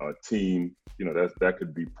owning a team, you know, that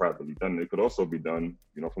could be privately done. It could also be done,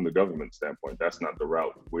 you know, from the government standpoint. That's not the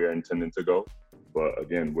route we're intending to go. But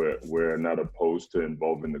again, we're not opposed to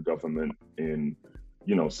involving the government in,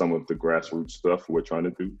 you know, some of the grassroots stuff we're trying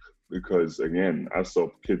to do. Because again, I saw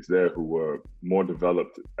kids there who were more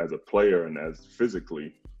developed as a player and as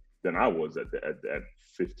physically than I was at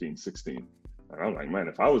 15, 16. And I'm like, man,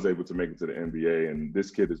 if I was able to make it to the NBA and this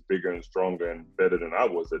kid is bigger and stronger and better than I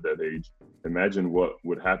was at that age, imagine what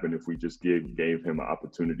would happen if we just gave him an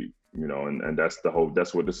opportunity, you know, and that's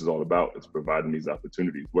what this is all about. It's providing these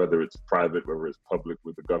opportunities, whether it's private, whether it's public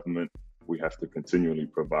with the government. We have to continually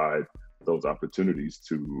provide those opportunities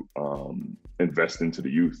to invest into the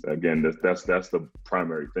youth. Again, that's the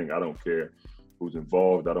primary thing. I don't care who's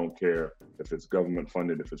involved. I don't care if it's government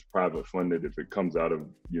funded, if it's private funded, if it comes out of,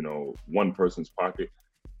 you know, one person's pocket.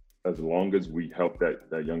 As long as we help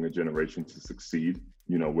that younger generation to succeed,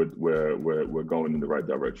 you know, we're going in the right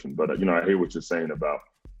direction. But you know, I hear what you're saying about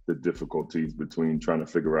the difficulties between trying to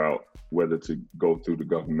figure out whether to go through the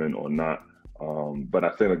government or not. But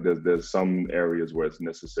I feel like there's some areas where it's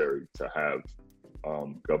necessary to have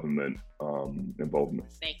government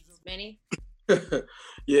involvement. Thanks, Benny.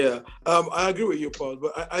 Yeah, I agree with you, Paul.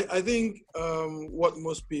 But I think what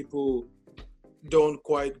most people don't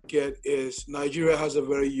quite get is Nigeria has a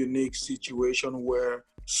very unique situation where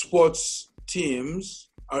sports teams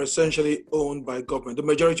are essentially owned by government. The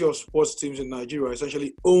majority of sports teams in Nigeria are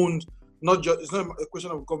essentially owned, it's not a question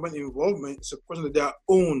of government involvement, it's a question that they are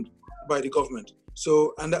owned by the government.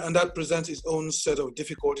 So, and that presents its own set of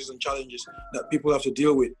difficulties and challenges that people have to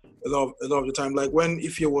deal with a lot of the time. Like when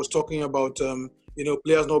Ify was talking about,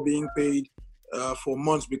 players not being paid for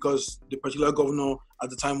months because the particular governor at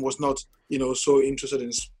the time was not, so interested in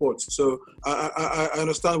sports. So I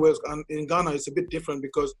understand and in Ghana it's a bit different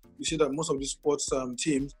because you see that most of the sports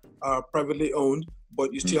teams are privately owned,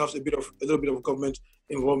 but you still have a little bit of government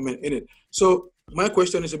involvement in it. So my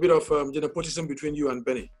question is a bit of nepotism between you and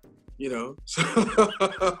Benny,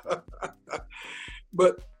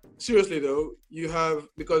 But seriously though, you have,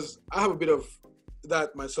 because I have a bit of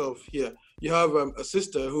that myself here. You have a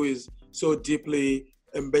sister who is so deeply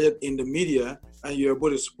embedded in the media, and you're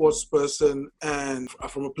both a sports person and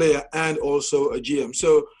from a player and also a GM.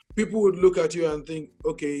 So people would look at you and think,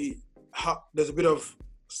 okay, there's a bit of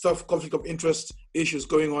conflict of interest issues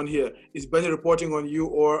going on here. Is Benny reporting on you,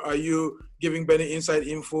 or are you giving Benny inside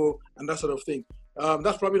info and that sort of thing?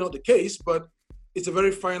 That's probably not the case, but it's a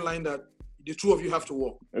very fine line that the two of you have to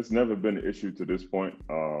walk. It's never been an issue to this point.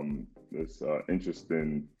 It's an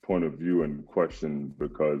interesting point of view and question,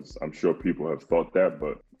 because I'm sure people have thought that,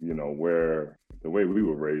 but where the way we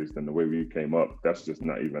were raised and the way we came up, that's just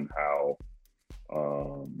not even how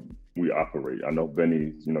we operate. I know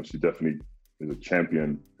Benny, she definitely is a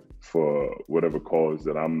champion for whatever cause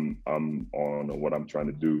that I'm on or what I'm trying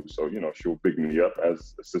to do. So, she'll pick me up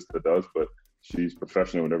as a sister does, but she's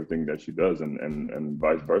professional in everything that she does, and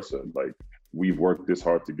vice versa. Like, we've worked this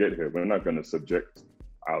hard to get here. We're not going to subject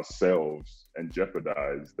ourselves and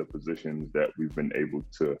jeopardize the positions that we've been able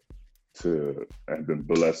to have been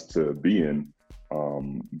blessed to be in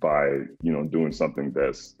by doing something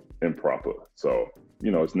that's improper. So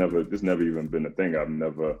it's never even been a thing. I've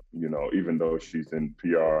never, even though she's in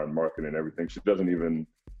PR and marketing and everything, she doesn't even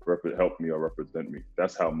help me or represent me.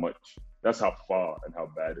 That's how far and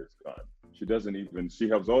how bad it's gone. She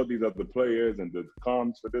helps all these other players and the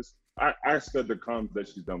comms for this. I asked her the comms that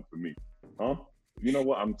she's done for me. Huh? You know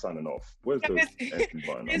what? I'm signing off. Where's the Anthony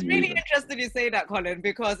button? It's really interesting you say that, Colin,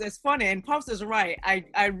 because it's funny, and Pops is right.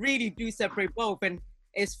 I really do separate both. And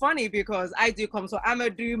it's funny because I do come, so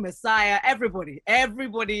Amadou, Messiah, everybody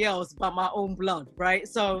else but my own blood, right?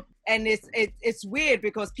 So, and it's weird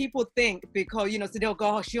because people think, because, so they'll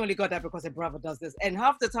go, oh, she only got that because her brother does this. And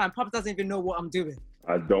half the time, Pops doesn't even know what I'm doing.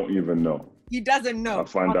 I don't even know. He doesn't know. I'll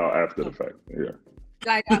find out after the fact, yeah.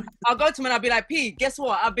 Like, I'll go to him and I'll be like, P, guess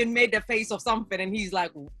what? I've been made the face of something. And he's like,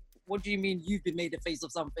 what do you mean you've been made the face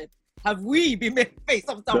of something? Have we been made the face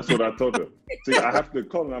of something? That's what I told her. See, I have to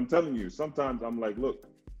call him. I'm telling you, sometimes I'm like, look,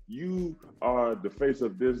 you are the face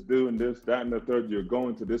of this, doing this, that, and the third. You're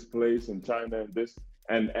going to this place in China and this.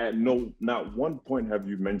 And at not one point have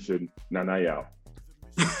you mentioned Nana Yao.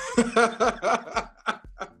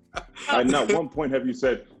 At not one point have you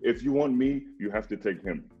said, if you want me, you have to take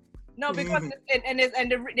him. No, because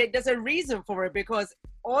there's a reason for it, because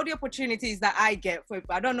all the opportunities that I get,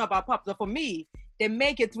 I don't know about Pops, but for me, they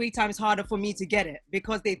make it 3 times harder for me to get it,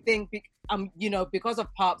 because they think, because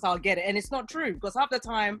of Pops, I'll get it. And it's not true, because half the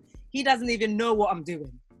time, he doesn't even know what I'm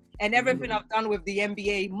doing. And everything I've done with the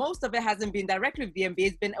NBA, most of it hasn't been directly with the NBA.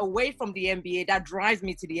 It's been away from the NBA that drives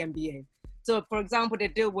me to the NBA. So, for example, the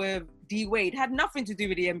deal with D-Wade had nothing to do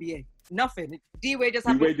with the NBA. Nothing. D-Wade just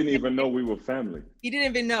D-Wade didn't even know we were family. He didn't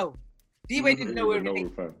even know. D-Wade didn't know we were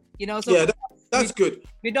family. So yeah, that's good.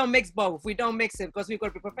 We don't mix both. We don't mix it because we've got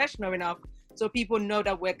to be professional enough so people know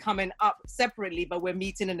that we're coming up separately, but we're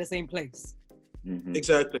meeting in the same place. Mm-hmm.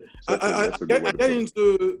 Exactly. I get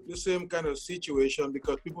into the same kind of situation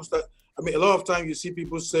because people a lot of times you see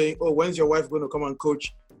people saying, oh, when's your wife going to come and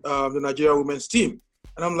coach the Nigeria women's team?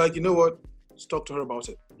 And I'm like, you know what? Just talk to her about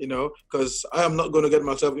it, because I am not going to get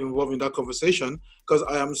myself involved in that conversation because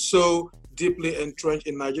I am so deeply entrenched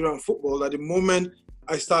in Nigerian football that the moment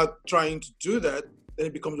I start trying to do that, then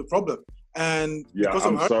it becomes a problem. And yeah,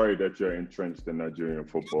 I'm sorry that you're entrenched in Nigerian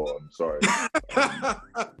football. I'm sorry.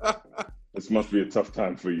 This must be a tough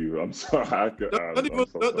time for you. I'm sorry.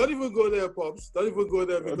 Don't even go there, Pops. Don't even go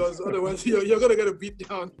there because otherwise you're going to get a beat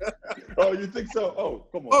down. Oh, you think so? Oh,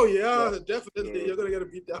 come on. Oh, yeah, definitely. You're going to get a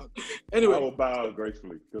beat down. Anyway. I will bow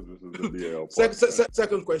gracefully because this is the BAL.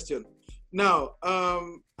 Second question. Now,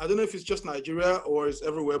 I don't know if it's just Nigeria or it's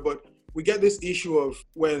everywhere, but we get this issue of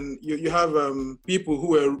when you have people who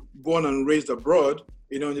were born and raised abroad,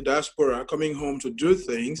 in the diaspora, coming home to do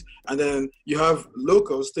things, and then you have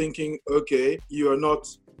locals thinking, okay, you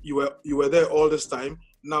were there all this time.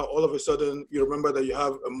 Now all of a sudden you remember that you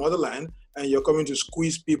have a motherland and you're coming to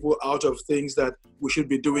squeeze people out of things that we should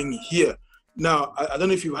be doing here. Now, I don't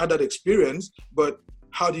know if you've had that experience, but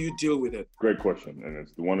how do you deal with it? Great question. And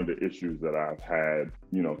it's one of the issues that I've had,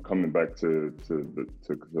 coming back to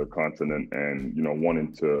the continent and,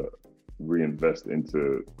 wanting to reinvest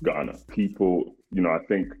into Ghana. People, I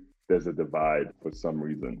think there's a divide for some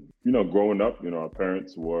reason. Growing up, our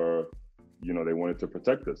parents were, they wanted to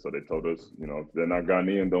protect us. So they told us, if they're not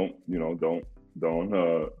Ghanaian, don't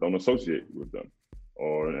associate with them.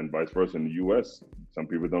 And vice versa in the US, some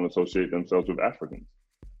people don't associate themselves with Africans.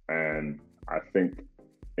 And I think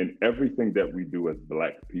in everything that we do as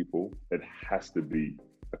Black people, it has to be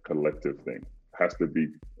a collective thing. It has to be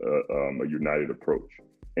a united approach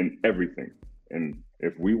in everything. And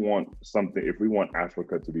if we want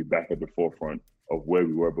Africa to be back at the forefront of where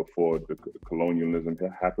we were before the colonialism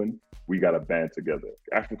happened, we got to band together.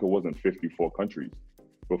 Africa wasn't 54 countries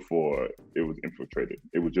before it was infiltrated.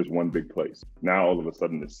 It was just one big place. Now all of a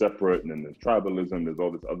sudden it's separate, and then there's tribalism, there's all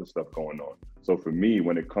this other stuff going on. So for me,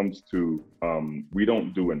 when it comes to, we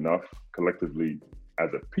don't do enough collectively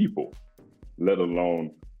as a people, let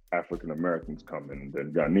alone African Americans come in, and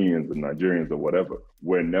then Ghanaians and Nigerians or whatever.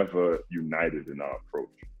 We're never united in our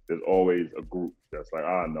approach. There's always a group that's like,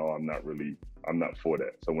 no, I'm not for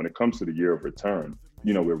that. So when it comes to the year of return,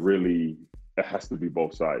 it has to be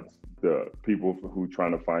both sides. The people who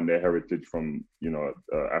trying to find their heritage from,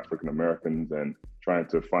 African Americans and trying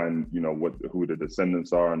to find, who the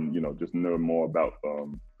descendants are and, just know more about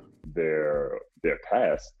their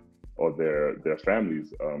past or their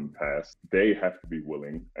families' past, they have to be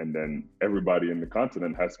willing. And then everybody in the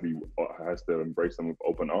continent has to embrace them with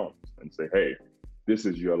open arms and say, hey, this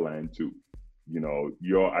is your land too.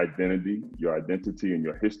 Your identity and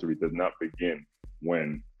your history does not begin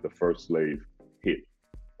when the first slave hit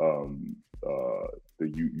the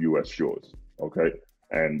U.S. shores, okay?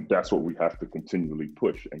 And that's what we have to continually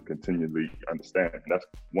push and continually understand. And that's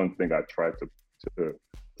one thing I try to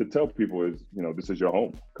tell people is, this is your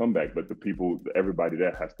home, come back. But everybody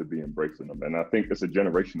there has to be embracing them. And I think it's a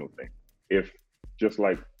generational thing. If just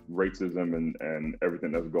like racism and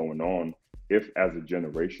everything that's going on, if as a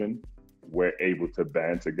generation, we're able to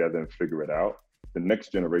band together and figure it out, the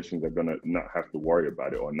next generations are gonna not have to worry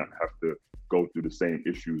about it or not have to go through the same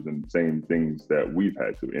issues and same things that we've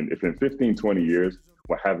had to. And if in 15, 20 years,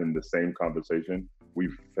 we're having the same conversation,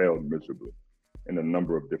 we've failed miserably in a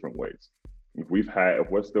number of different ways. If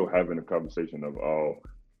we're still having a conversation of,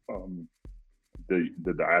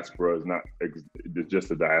 the diaspora is not, it's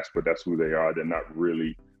just a diaspora, that's who they are, they're not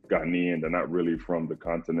really Ghanaian, they're not really from the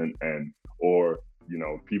continent, or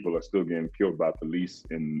people are still getting killed by police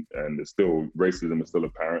and racism is still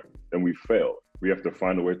apparent, then we failed. We have to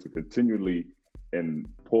find a way to continually and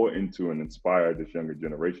pour into and inspire this younger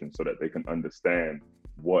generation so that they can understand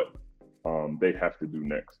what they have to do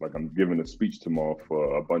next. Like, I'm giving a speech tomorrow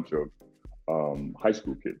for a bunch of high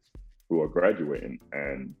school kids who are graduating,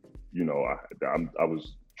 and I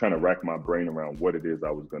was trying to rack my brain around what it is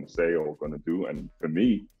I was going to say or going to do, and for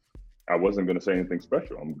me, I wasn't going to say anything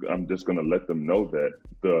special. I'm just going to let them know that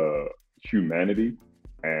the humanity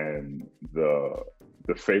and the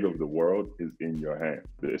fate of the world is in your hands.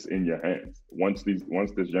 It's in your hands. Once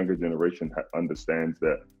this younger generation understands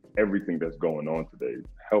that everything that's going on today,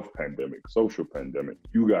 health pandemic, social pandemic,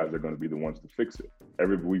 you guys are going to be the ones to fix it.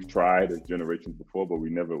 We've tried as generations before, but we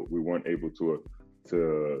weren't able to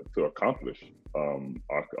accomplish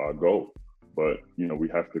our goal. But, we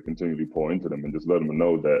have to continually pour into them and just let them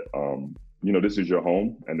know that, this is your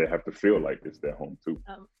home, and they have to feel like it's their home too.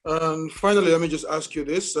 Finally, let me just ask you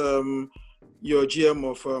this. You're GM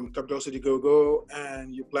of Capital City Gogo,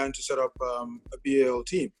 and you plan to set up a BAL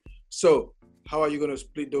team. So how are you going to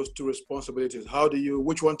split those two responsibilities?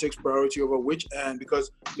 Which one takes priority over which? And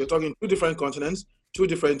because you're talking two different continents, two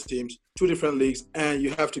different teams, two different leagues, and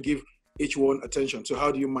you have to give each one attention. So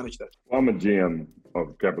how do you manage that? Well, I'm a GM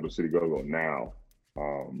of Capital City Gogo now.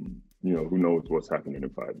 Who knows what's happening in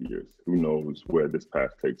 5 years? Who knows where this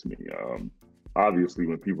path takes me? Obviously,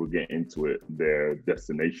 when people get into it, their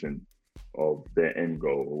destination of their end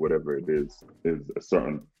goal or whatever it is a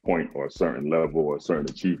certain point or a certain level or a certain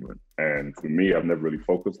achievement. And for me, I've never really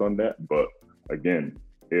focused on that. But again,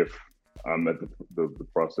 if I'm at the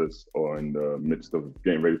process or in the midst of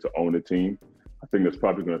getting ready to own a team, I think that's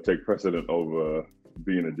probably going to take precedent over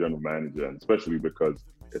being a general manager, and especially because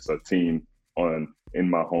it's a team in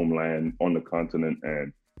my homeland, on the continent,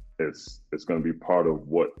 and it's going to be part of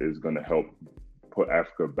what is going to help put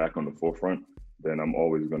Africa back on the forefront, then I'm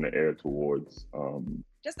always going to err towards.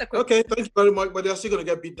 Just a quick. Okay, thank you very much. But they're still going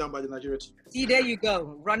to get beat down by the Nigeria team. See, there you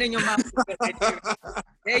go, running your mouth.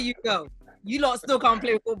 There you go. You lot still can't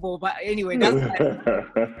play football, but anyway, that's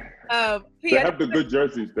they have the good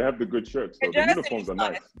jerseys. They have the good shirts. So the uniforms are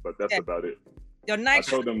nice, but that's about it. Your nice.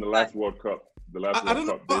 I told them the last World Cup. I don't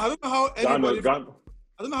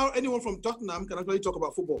know how anyone from Tottenham can actually talk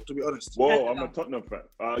about football, to be honest. Whoa, I'm a Tottenham fan.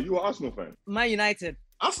 You an Arsenal fan? Man United.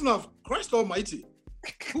 Arsenal, Christ almighty.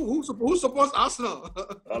 Who supports Arsenal?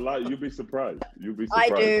 You'd be surprised. I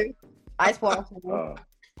do. I support Arsenal.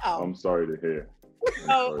 I'm sorry to hear.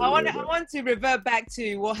 So I want to revert back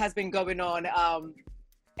to what has been going on,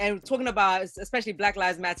 and talking about especially Black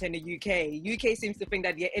Lives Matter in the UK. UK seems to think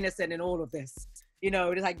that they're innocent in all of this. You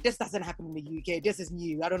know, it's like, this doesn't happen in the UK. This is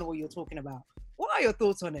new. I don't know what you're talking about. What are your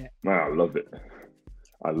thoughts on it? Man, I love it.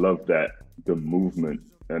 I love that the movement,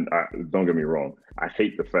 and don't get me wrong, I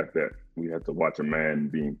hate the fact that we had to watch a man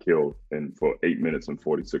being killed for 8 minutes and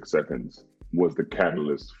 46 seconds was the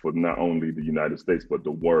catalyst for not only the United States, but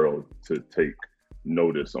the world to take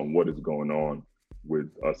notice on what is going on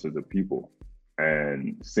with us as a people.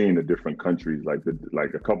 And seeing the different countries, like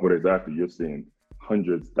a couple of days after, you're seeing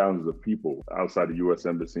hundreds, thousands of people outside the U.S.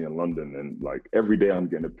 Embassy in London. And like every day I'm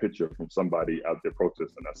getting a picture from somebody out there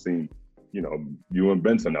protesting. I've seen, you know, you and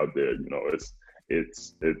Benson out there, you know, it's,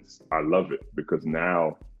 I love it because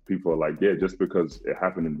now people are like, yeah, just because it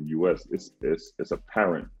happened in the U.S., it's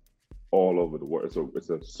apparent all over the world. It's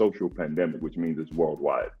a social pandemic, which means it's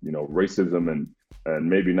worldwide. You know, racism and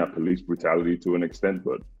maybe not police brutality to an extent,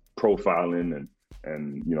 but profiling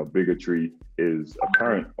and you know, bigotry is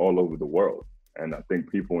apparent all over the world. And I think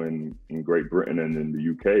people in Great Britain and in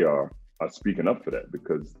the UK are speaking up for that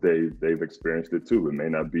because they've experienced it too. It may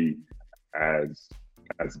not be as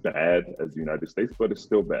bad as the United States, but it's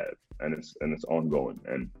still bad and it's ongoing.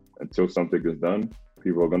 And until something is done,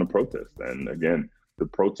 people are going to protest. And again, the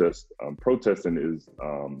protesting is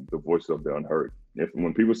the voice of the unheard.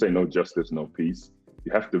 When people say no justice, no peace,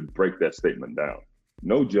 you have to break that statement down.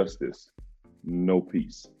 No justice, no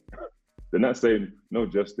peace. They're not saying no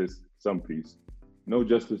justice, some peace. No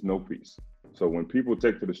justice, no peace. So when people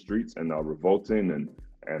take to the streets and are revolting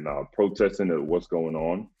and are protesting at what's going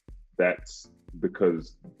on, that's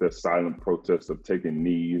because the silent protest of taking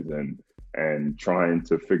knees and trying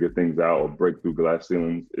to figure things out or break through glass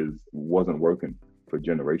ceilings wasn't working for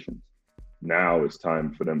generations. Now it's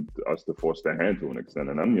time for us to force their hand to an extent.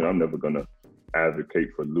 And I'm never gonna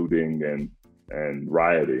advocate for looting and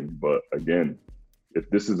rioting, but again, if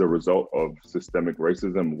this is a result of systemic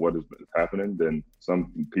racism, what is happening, then some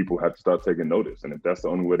people have to start taking notice. And if that's the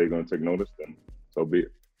only way they're going to take notice, then so be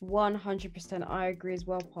it. 100%, I agree as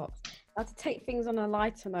well, Pops. Now, to take things on a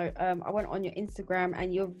lighter note, I went on your Instagram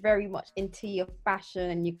and you're very much into your fashion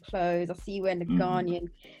and your clothes. I see you wearing the Ghanaian,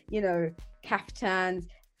 you know, kaftans.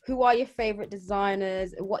 Who are your favorite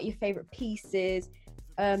designers? What are your favorite pieces?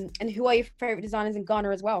 And who are your favorite designers in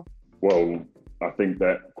Ghana as well? Well, I think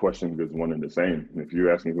that question is one and the same. If you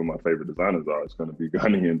ask me who my favorite designers are, it's going to be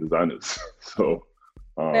Ghanaian designers. So,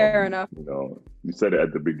 fair enough. You know, you said it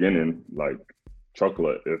at the beginning, like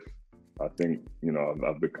chocolate. If I think, you know,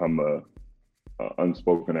 I've become a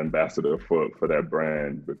unspoken ambassador for that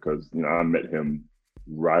brand because, you know, I met him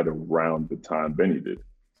right around the time Benny did,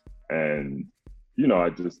 and you know, I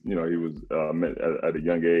just, you know, he was met at a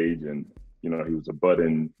young age, and you know, he was a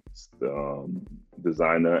budding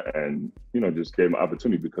designer, and you know, just gave him an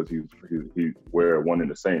opportunity because we're one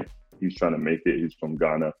and the same. He's trying to make it. He's from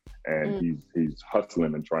Ghana, and he's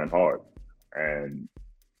hustling and trying hard. And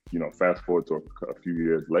you know, fast forward to a few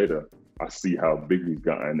years later, I see how big he's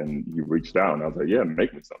gotten, and he reached out, and I was like, yeah,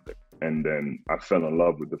 make me something. And then I fell in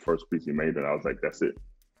love with the first piece he made, and I was like, that's it.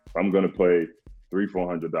 I'm gonna pay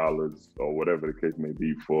 $300-400 or whatever the case may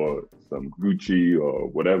be for some Gucci or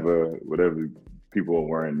whatever people are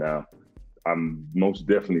wearing now. I'm most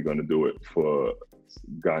definitely going to do it for a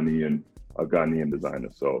Ghanaian designer.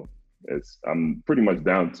 So I'm pretty much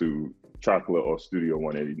down to chocolate or Studio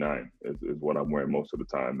 189 is what I'm wearing most of the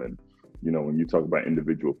time. And you know, when you talk about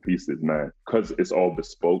individual pieces, man, because it's all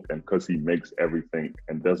bespoke and because he makes everything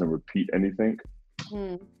and doesn't repeat anything,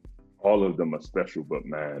 all of them are special. But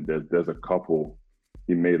man, there's a couple.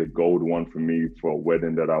 He made a gold one for me for a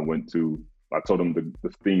wedding that I went to. I told him the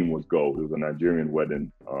theme was gold. It was a Nigerian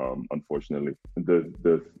wedding, unfortunately.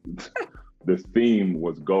 The theme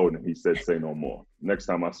was gold, and he said, say no more. Next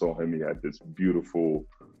time I saw him, he had this beautiful,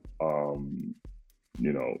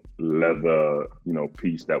 you know, leather, you know,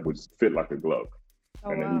 piece that would fit like a glove.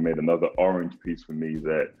 Oh, and then he made another orange piece for me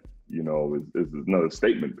that is another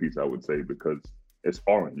statement piece, I would say, because it's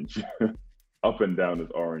orange. Up and down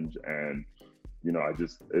is orange. And,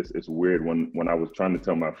 it's weird when I was trying to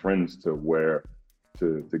tell my friends to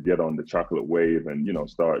get on the chocolate wave and,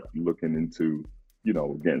 start looking into,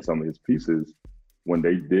 getting some of his pieces. When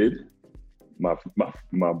they did, my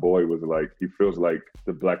boy was like, he feels like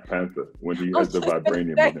the Black Panther when he has the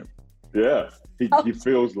vibranium in him. Yeah, he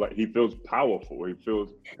feels powerful. He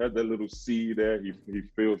has that little C there. He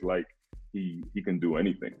feels like he can do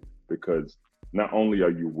anything, because not only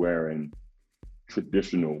are you wearing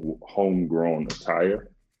traditional homegrown attire,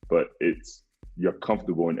 but you're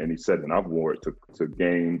comfortable in any setting. I've worn it to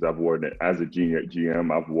games. I've worn it as a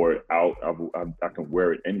GM. I've worn it out. I can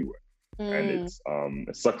wear it anywhere. And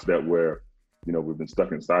it sucks that we've been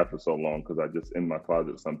stuck inside for so long, because I just in my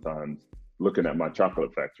closet sometimes looking at my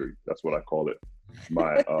chocolate factory. That's what I call it.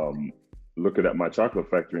 My looking at my chocolate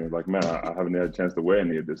factory and like, man, I haven't had a chance to wear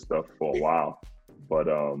any of this stuff for a while. But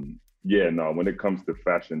when it comes to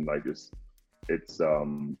fashion, like it's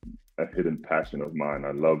a hidden passion of mine.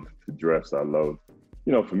 I love to dress. I love,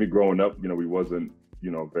 for me growing up, we wasn't,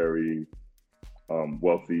 very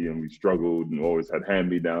wealthy, and we struggled and always had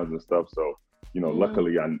hand-me-downs and stuff. So,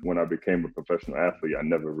 luckily, when I became a professional athlete, I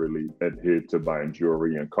never really adhered to buying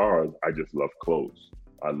jewelry and cars. I just love clothes.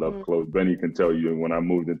 I love clothes. Benny can tell you, when I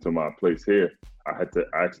moved into my place here, I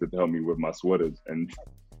asked her to help me with my sweaters, and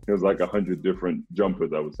it was like 100 different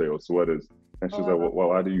jumpers, I would say, or sweaters. And she's like, well,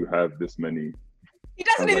 why do you have this many? He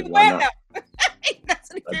doesn't even wear them. He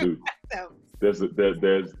doesn't even wear them. There's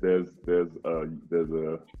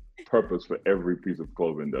a purpose for every piece of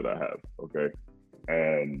clothing that I have. Okay.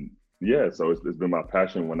 And yeah, so it's been my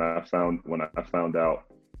passion. When I found out,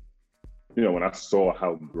 when I saw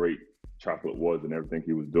how great chocolate was and everything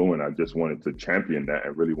he was doing, I just wanted to champion that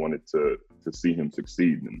and really wanted to see him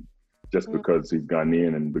succeed. And just because he's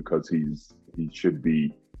Ghanaian and because he should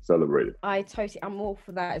be celebrated. I'm all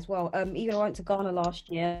for that as well. Even I went to Ghana last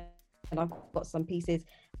year and I got some pieces.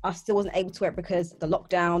 I still wasn't able to wear it because the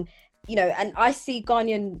lockdown, and I see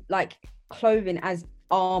Ghanaian like clothing as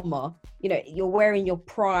armor. You're wearing your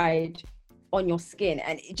pride on your skin,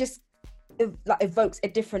 and it just evokes a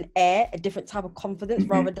different air, a different type of confidence,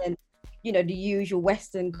 rather than the usual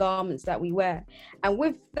Western garments that we wear. And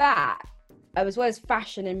with that, as well as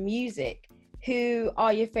fashion and music, who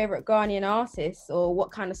are your favorite Ghanaian artists, or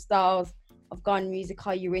what kind of styles of Ghanaian music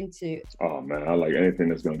are you into? Oh man, I like anything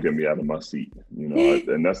that's gonna get me out of my seat.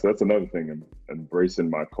 And that's another thing. Embracing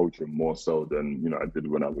my culture more so than I did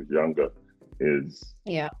when I was younger is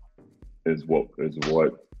what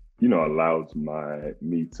allows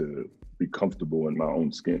me to be comfortable in my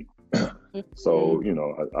own skin. So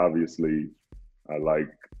obviously I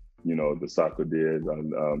like the Soccer Days,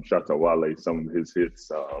 Shatta Wale, some of his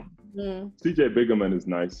hits. CJ Bigerman is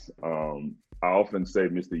nice. I often say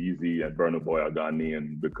Mr. Easy and Burna Boy are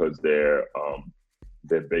Ghanaian because they're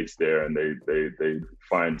based there, and they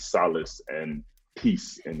find solace and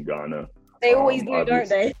peace in Ghana. They always do, don't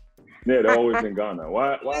they? Yeah, they're always in Ghana.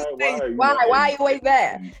 Why are you always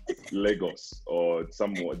there? Lagos or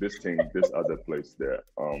this other place there.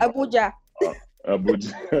 Abuja.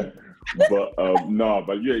 Abuja.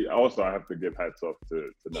 But yeah, also I have to give hats off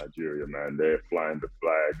to Nigeria, man. They're flying the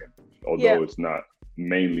flag, and although it's not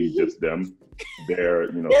mainly just them, they're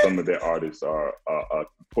some of their artists are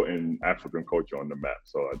putting African culture on the map.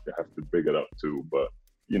 So I have to big it up too. But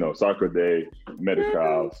Soccer Day,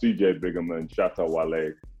 Medical, CJ Bigerman, Shatta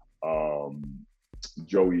Wale,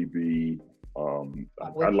 Joey B.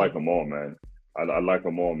 I like them all, man. I like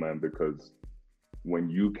them all, man, because when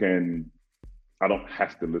you can, I don't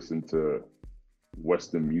have to listen to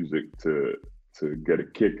Western music to get a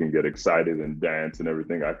kick and get excited and dance and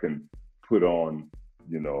everything. I can put on,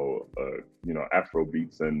 Afro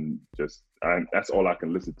beats and that's all I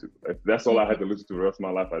can listen to. If that's all I had to listen to the rest of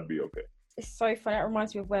my life, I'd be okay. It's so funny. It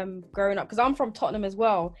reminds me of when growing up, because I'm from Tottenham as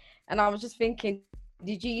well. And I was just thinking,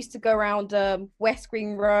 did you used to go around West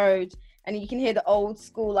Green Road and you can hear the old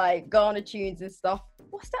school like Ghana tunes and stuff?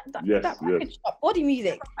 What's that? Yes. Shop? Body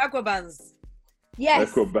music. Aquabands. Yes.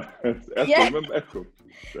 Echo Bands. Remember Echo?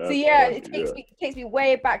 So yeah, it takes me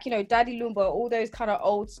way back. Daddy Lumba, all those kind of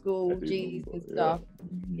old school G's and stuff.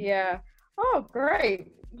 Yeah. Oh, great.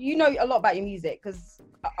 You know a lot about your music, because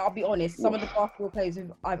I'll be honest, some of the basketball players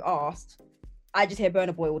who I've asked, I just hear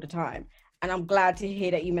Burna Boy all the time. And I'm glad to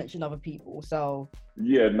hear that you mentioned other people. So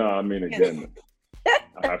yeah, no, I mean, again,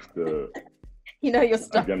 I have to. Your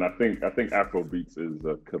stuff. Again, I think Afrobeats is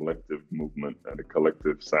a collective movement and a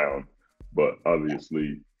collective sound, but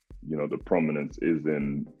obviously, the prominence is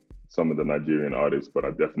in some of the Nigerian artists. But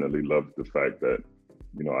I definitely love the fact that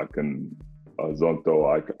I can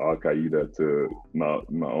Zonto, Al Qaeda to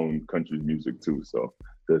my own country's music too. So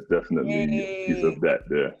there's definitely a piece of that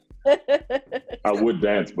there. I would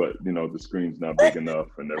dance, but the screen's not big enough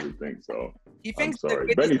and everything. So I'm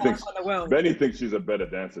sorry. Benny thinks she's a better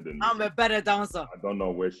dancer than me. I'm a better dancer. I don't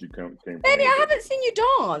know where she came from. Benny, I haven't seen you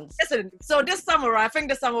dance. Listen, so this summer, I think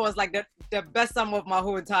this summer was like the best summer of my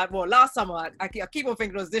whole entire. Well, last summer, I keep on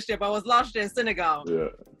thinking it was this year, but it was last year in Senegal. Yeah.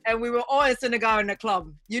 And we were all in Senegal in the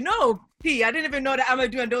club. P, I didn't even know that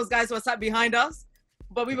Amadou and those guys were sat behind us.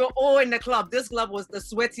 But we were all in the club. This club was the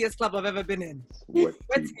sweatiest club I've ever been in.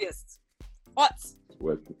 Sweatiest. Hot.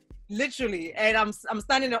 Sweaty. Literally. And I'm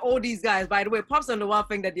standing at all these guys. By the way, Pops on the one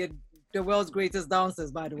thing that they're the world's greatest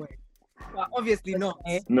dancers, by the way. But obviously not.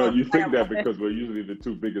 No, you think that because we're usually the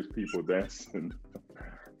two biggest people dancing.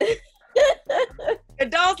 They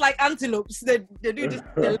dance like antelopes. They do this.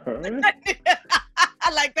 I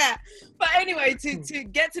like that. But anyway, to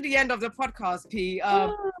get to the end of the podcast, P,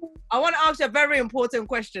 I want to ask you a very important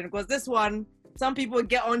question, because this one, some people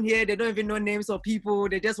get on here, they don't even know names of people.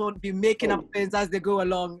 They just want to be making up things as they go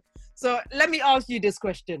along. So let me ask you this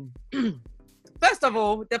question. First of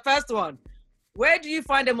all, the first one, where do you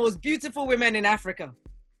find the most beautiful women in Africa?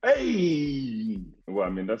 Hey! Well, I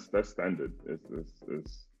mean, that's standard.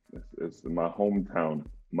 It's my hometown,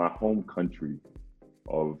 my home country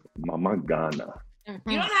of Mama Ghana.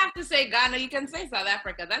 You don't have to say Ghana. You can say South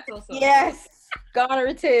Africa. That's also yes. Ghana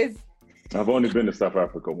it is. I've only been to South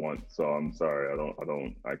Africa once, so I'm sorry.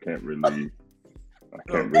 I can't really.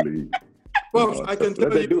 Well, I can tell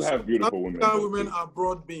they you, do have beautiful women. Women are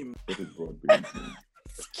broad beam. It is broad beam.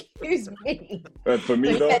 Excuse me. But for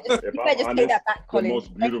me, though, if I'm honest, back, the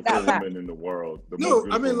most beautiful women in the world. They're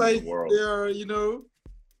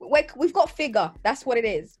we've got figure. That's what it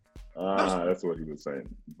is. That's what he was saying.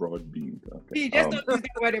 Broad beam. Okay. He just don't use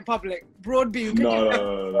that word in public. Broad beam. No.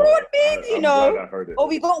 Broad beam, I'm glad I heard it. Oh,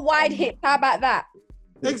 we got wide hips. How about that?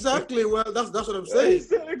 Exactly. Well, that's what I'm saying.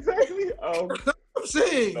 Exactly. I'm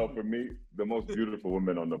saying. No, for me, the most beautiful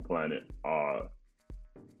women on the planet are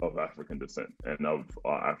of African descent and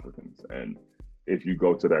are Africans. And if you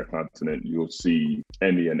go to that continent, you'll see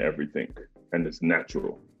any and everything, and it's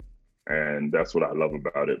natural. And that's what I love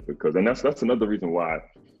about it, because that's another reason why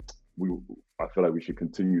I feel like we should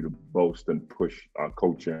continue to boast and push our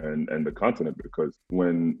culture and the continent, because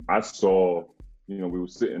when I saw, we were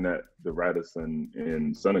sitting at the Radisson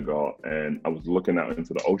in Senegal, and I was looking out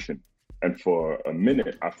into the ocean, and for a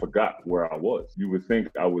minute I forgot where I was. You would think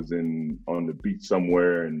I was on the beach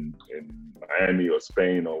somewhere in Miami or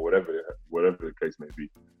Spain or whatever the case may be,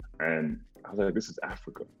 and I was like, this is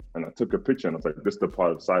Africa. And I took a picture and I was like, this is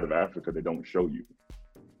the side of Africa they don't show you.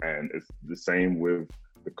 And it's the same with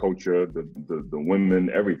the culture, the women,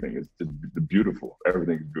 everything. It's the beautiful.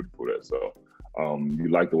 Everything is beautiful there. So you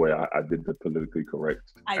like the way I did the politically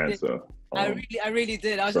correct answer. I really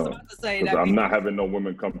did. I was just about to say that. I'm not having no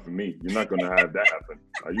women come for me. You're not going to have that happen.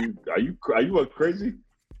 Are you crazy?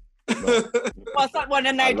 No. Well,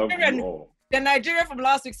 the Nigerian from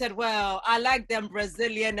last week said, well, I like them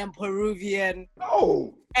Brazilian and Peruvian.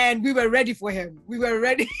 Oh. And we were ready for him. We were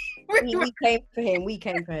ready. we came for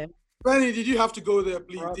him. Benny, did you have to go there,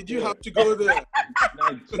 please? Did you have to go there?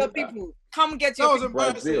 So people, come get your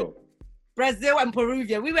people. Brazil and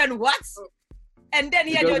Peruvian. We went, what? And then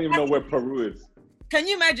he doesn't even know where Peru is. Can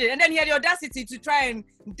you imagine? And then he had the audacity to try and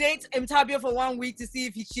date Nthabi for 1 week to see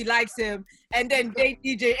if she likes him, and then date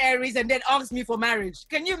DJ Aries, and then ask me for marriage.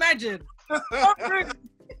 Can you imagine?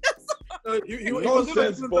 He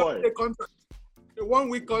was boy. A 1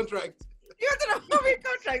 week contract. You wanted a 1 week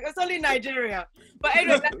contract. It's only Nigeria. But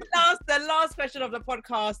anyway, the last question of the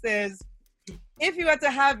podcast is, if you were to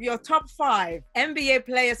have your top 5 NBA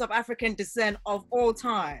players of African descent of all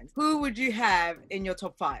time, who would you have in your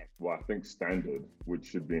top 5? Well, I think standard, which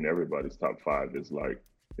should be in everybody's top 5,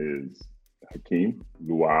 is Hakeem,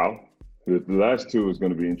 Luau. The last 2 is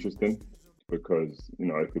going to be interesting because,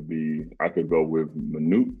 I could go with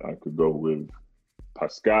Manute, I could go with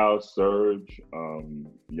Pascal, Serge,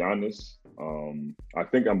 Giannis. I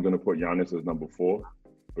think I'm going to put Giannis as number 4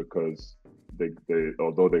 because they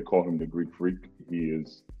although they call him the Greek freak, he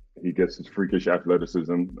gets his freakish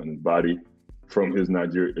athleticism and his body from his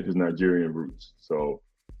Nigerian roots. So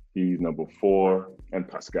he's number 4, and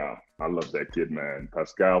Pascal. I love that kid, man.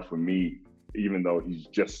 Pascal, for me, even though he's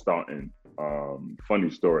just starting, funny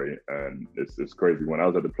story, and it's crazy. When I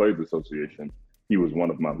was at the Players Association, he was one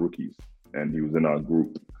of my rookies, and he was in our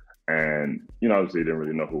group. And, obviously he didn't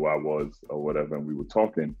really know who I was or whatever, and we were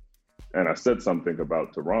talking. And I said something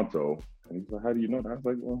about Toronto, and he's like, how do you know that? I was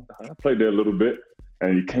like, well, I played there a little bit.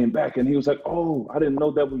 And he came back and he was like, oh, I didn't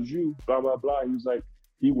know that was you, blah, blah, blah. He was like,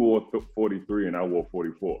 he wore 43 and I wore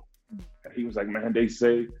 44. And he was like, man, they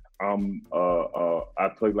say I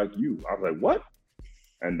play like you. I was like, what?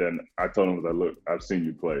 And then I told him, I was like, look, I've seen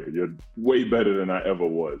you play. You're way better than I ever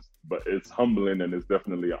was. But it's humbling and it's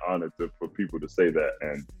definitely an honor for people to say that.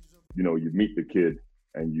 And, you know, you meet the kid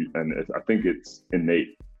and I think it's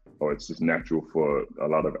innate, or it's just natural for a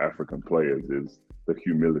lot of African players, is the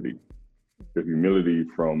humility. The humility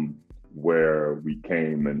from where we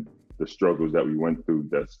came and the struggles that we went through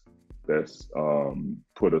that's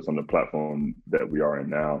put us on the platform that we are in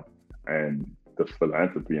now, and the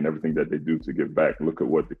philanthropy and everything that they do to give back. Look at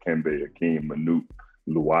what the Dikembe, Akeem, Manute,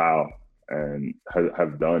 Luau, and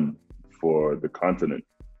have done for the continent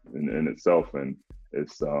in itself, and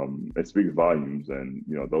it speaks volumes. And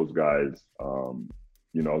you know, those guys,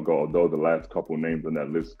 you know, although the last couple names on that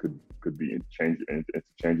list could be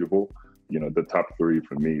interchangeable, you know, the top three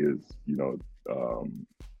for me is, you know,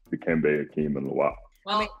 Dikembe, Akeem, and Luau.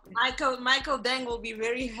 Well, Michael Deng will be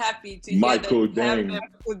very happy to Michael hear that. Deng.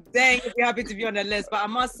 Michael Deng will be happy to be on the list. But I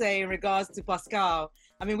must say, in regards to Pascal,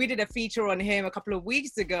 I mean, we did a feature on him a couple of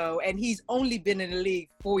weeks ago, and he's only been in the league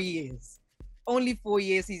 4 years. Only 4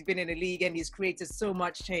 years he's been in the league, and he's created so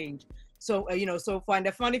much change. So, you know, so far. And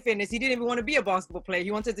the funny thing is, he didn't even want to be a basketball player. He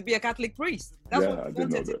wanted to be a Catholic priest. That's what he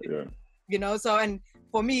wanted to do. Yeah. You know, so, and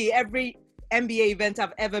for me, every NBA event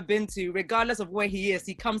I've ever been to, regardless of where he is,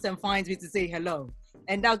 he comes and finds me to say hello.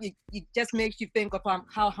 And that it just makes you think of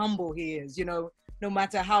how humble he is. You know, no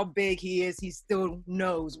matter how big he is, he still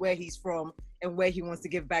knows where he's from and where he wants to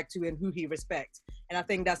give back to and who he respects. And I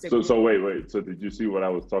think that's so wait. So did you see what I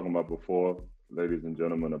was talking about before, ladies and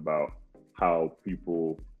gentlemen, about how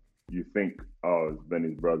people, you think, oh, it's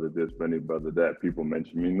Benny's brother this, Benny's brother that. People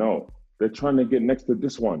mention me. No, they're trying to get next to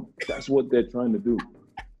this one. That's what they're trying to do.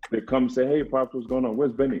 They come say, hey, Pops, what's going on?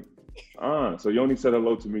 Where's Benny? So you only said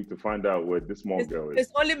hello to me to find out where this small girl is.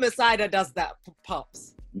 It's only Messiah that does that,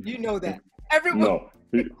 Pops. You know that. Everyone. No,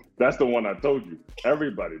 that's the one I told you.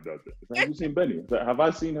 Everybody does it. Like, have you seen Benny? Like, have I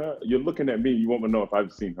seen her? You're looking at me. You want to know if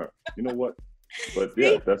I've seen her. You know what? But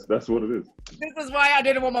yeah, that's what it is. This is why I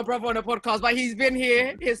didn't want my brother on the podcast, but he's been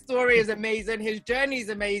here. His story is amazing. His journey is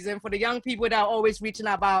amazing. For the young people that are always reaching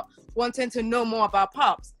out about wanting to know more about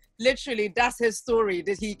Pops, literally, that's his story.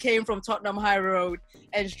 That he came from Tottenham High Road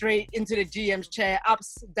and straight into the GM's chair,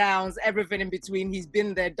 ups, downs, everything in between. He's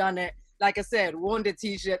been there, done it. Like I said, worn the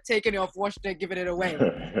t-shirt, taken it off, washed it, giving it away.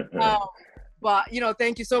 But, you know,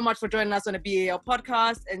 thank you so much for joining us on the BAL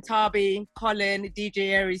podcast. And Nthabi, Colin, DJ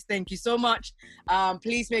Aries, thank you so much.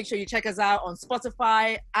 Please make sure you check us out on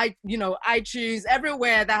Spotify, iTunes,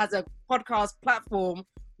 everywhere that has a podcast platform.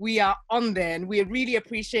 We are on there, and we really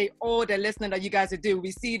appreciate all the listening that you guys are doing.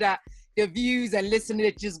 We see that the views and listening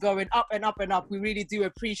is just going up and up and up. We really do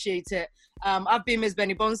appreciate it. I've been Ms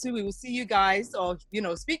Benny Bonsu. We will see you guys, or, you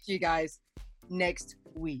know, speak to you guys next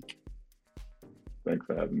week. Thanks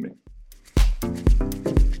for having me.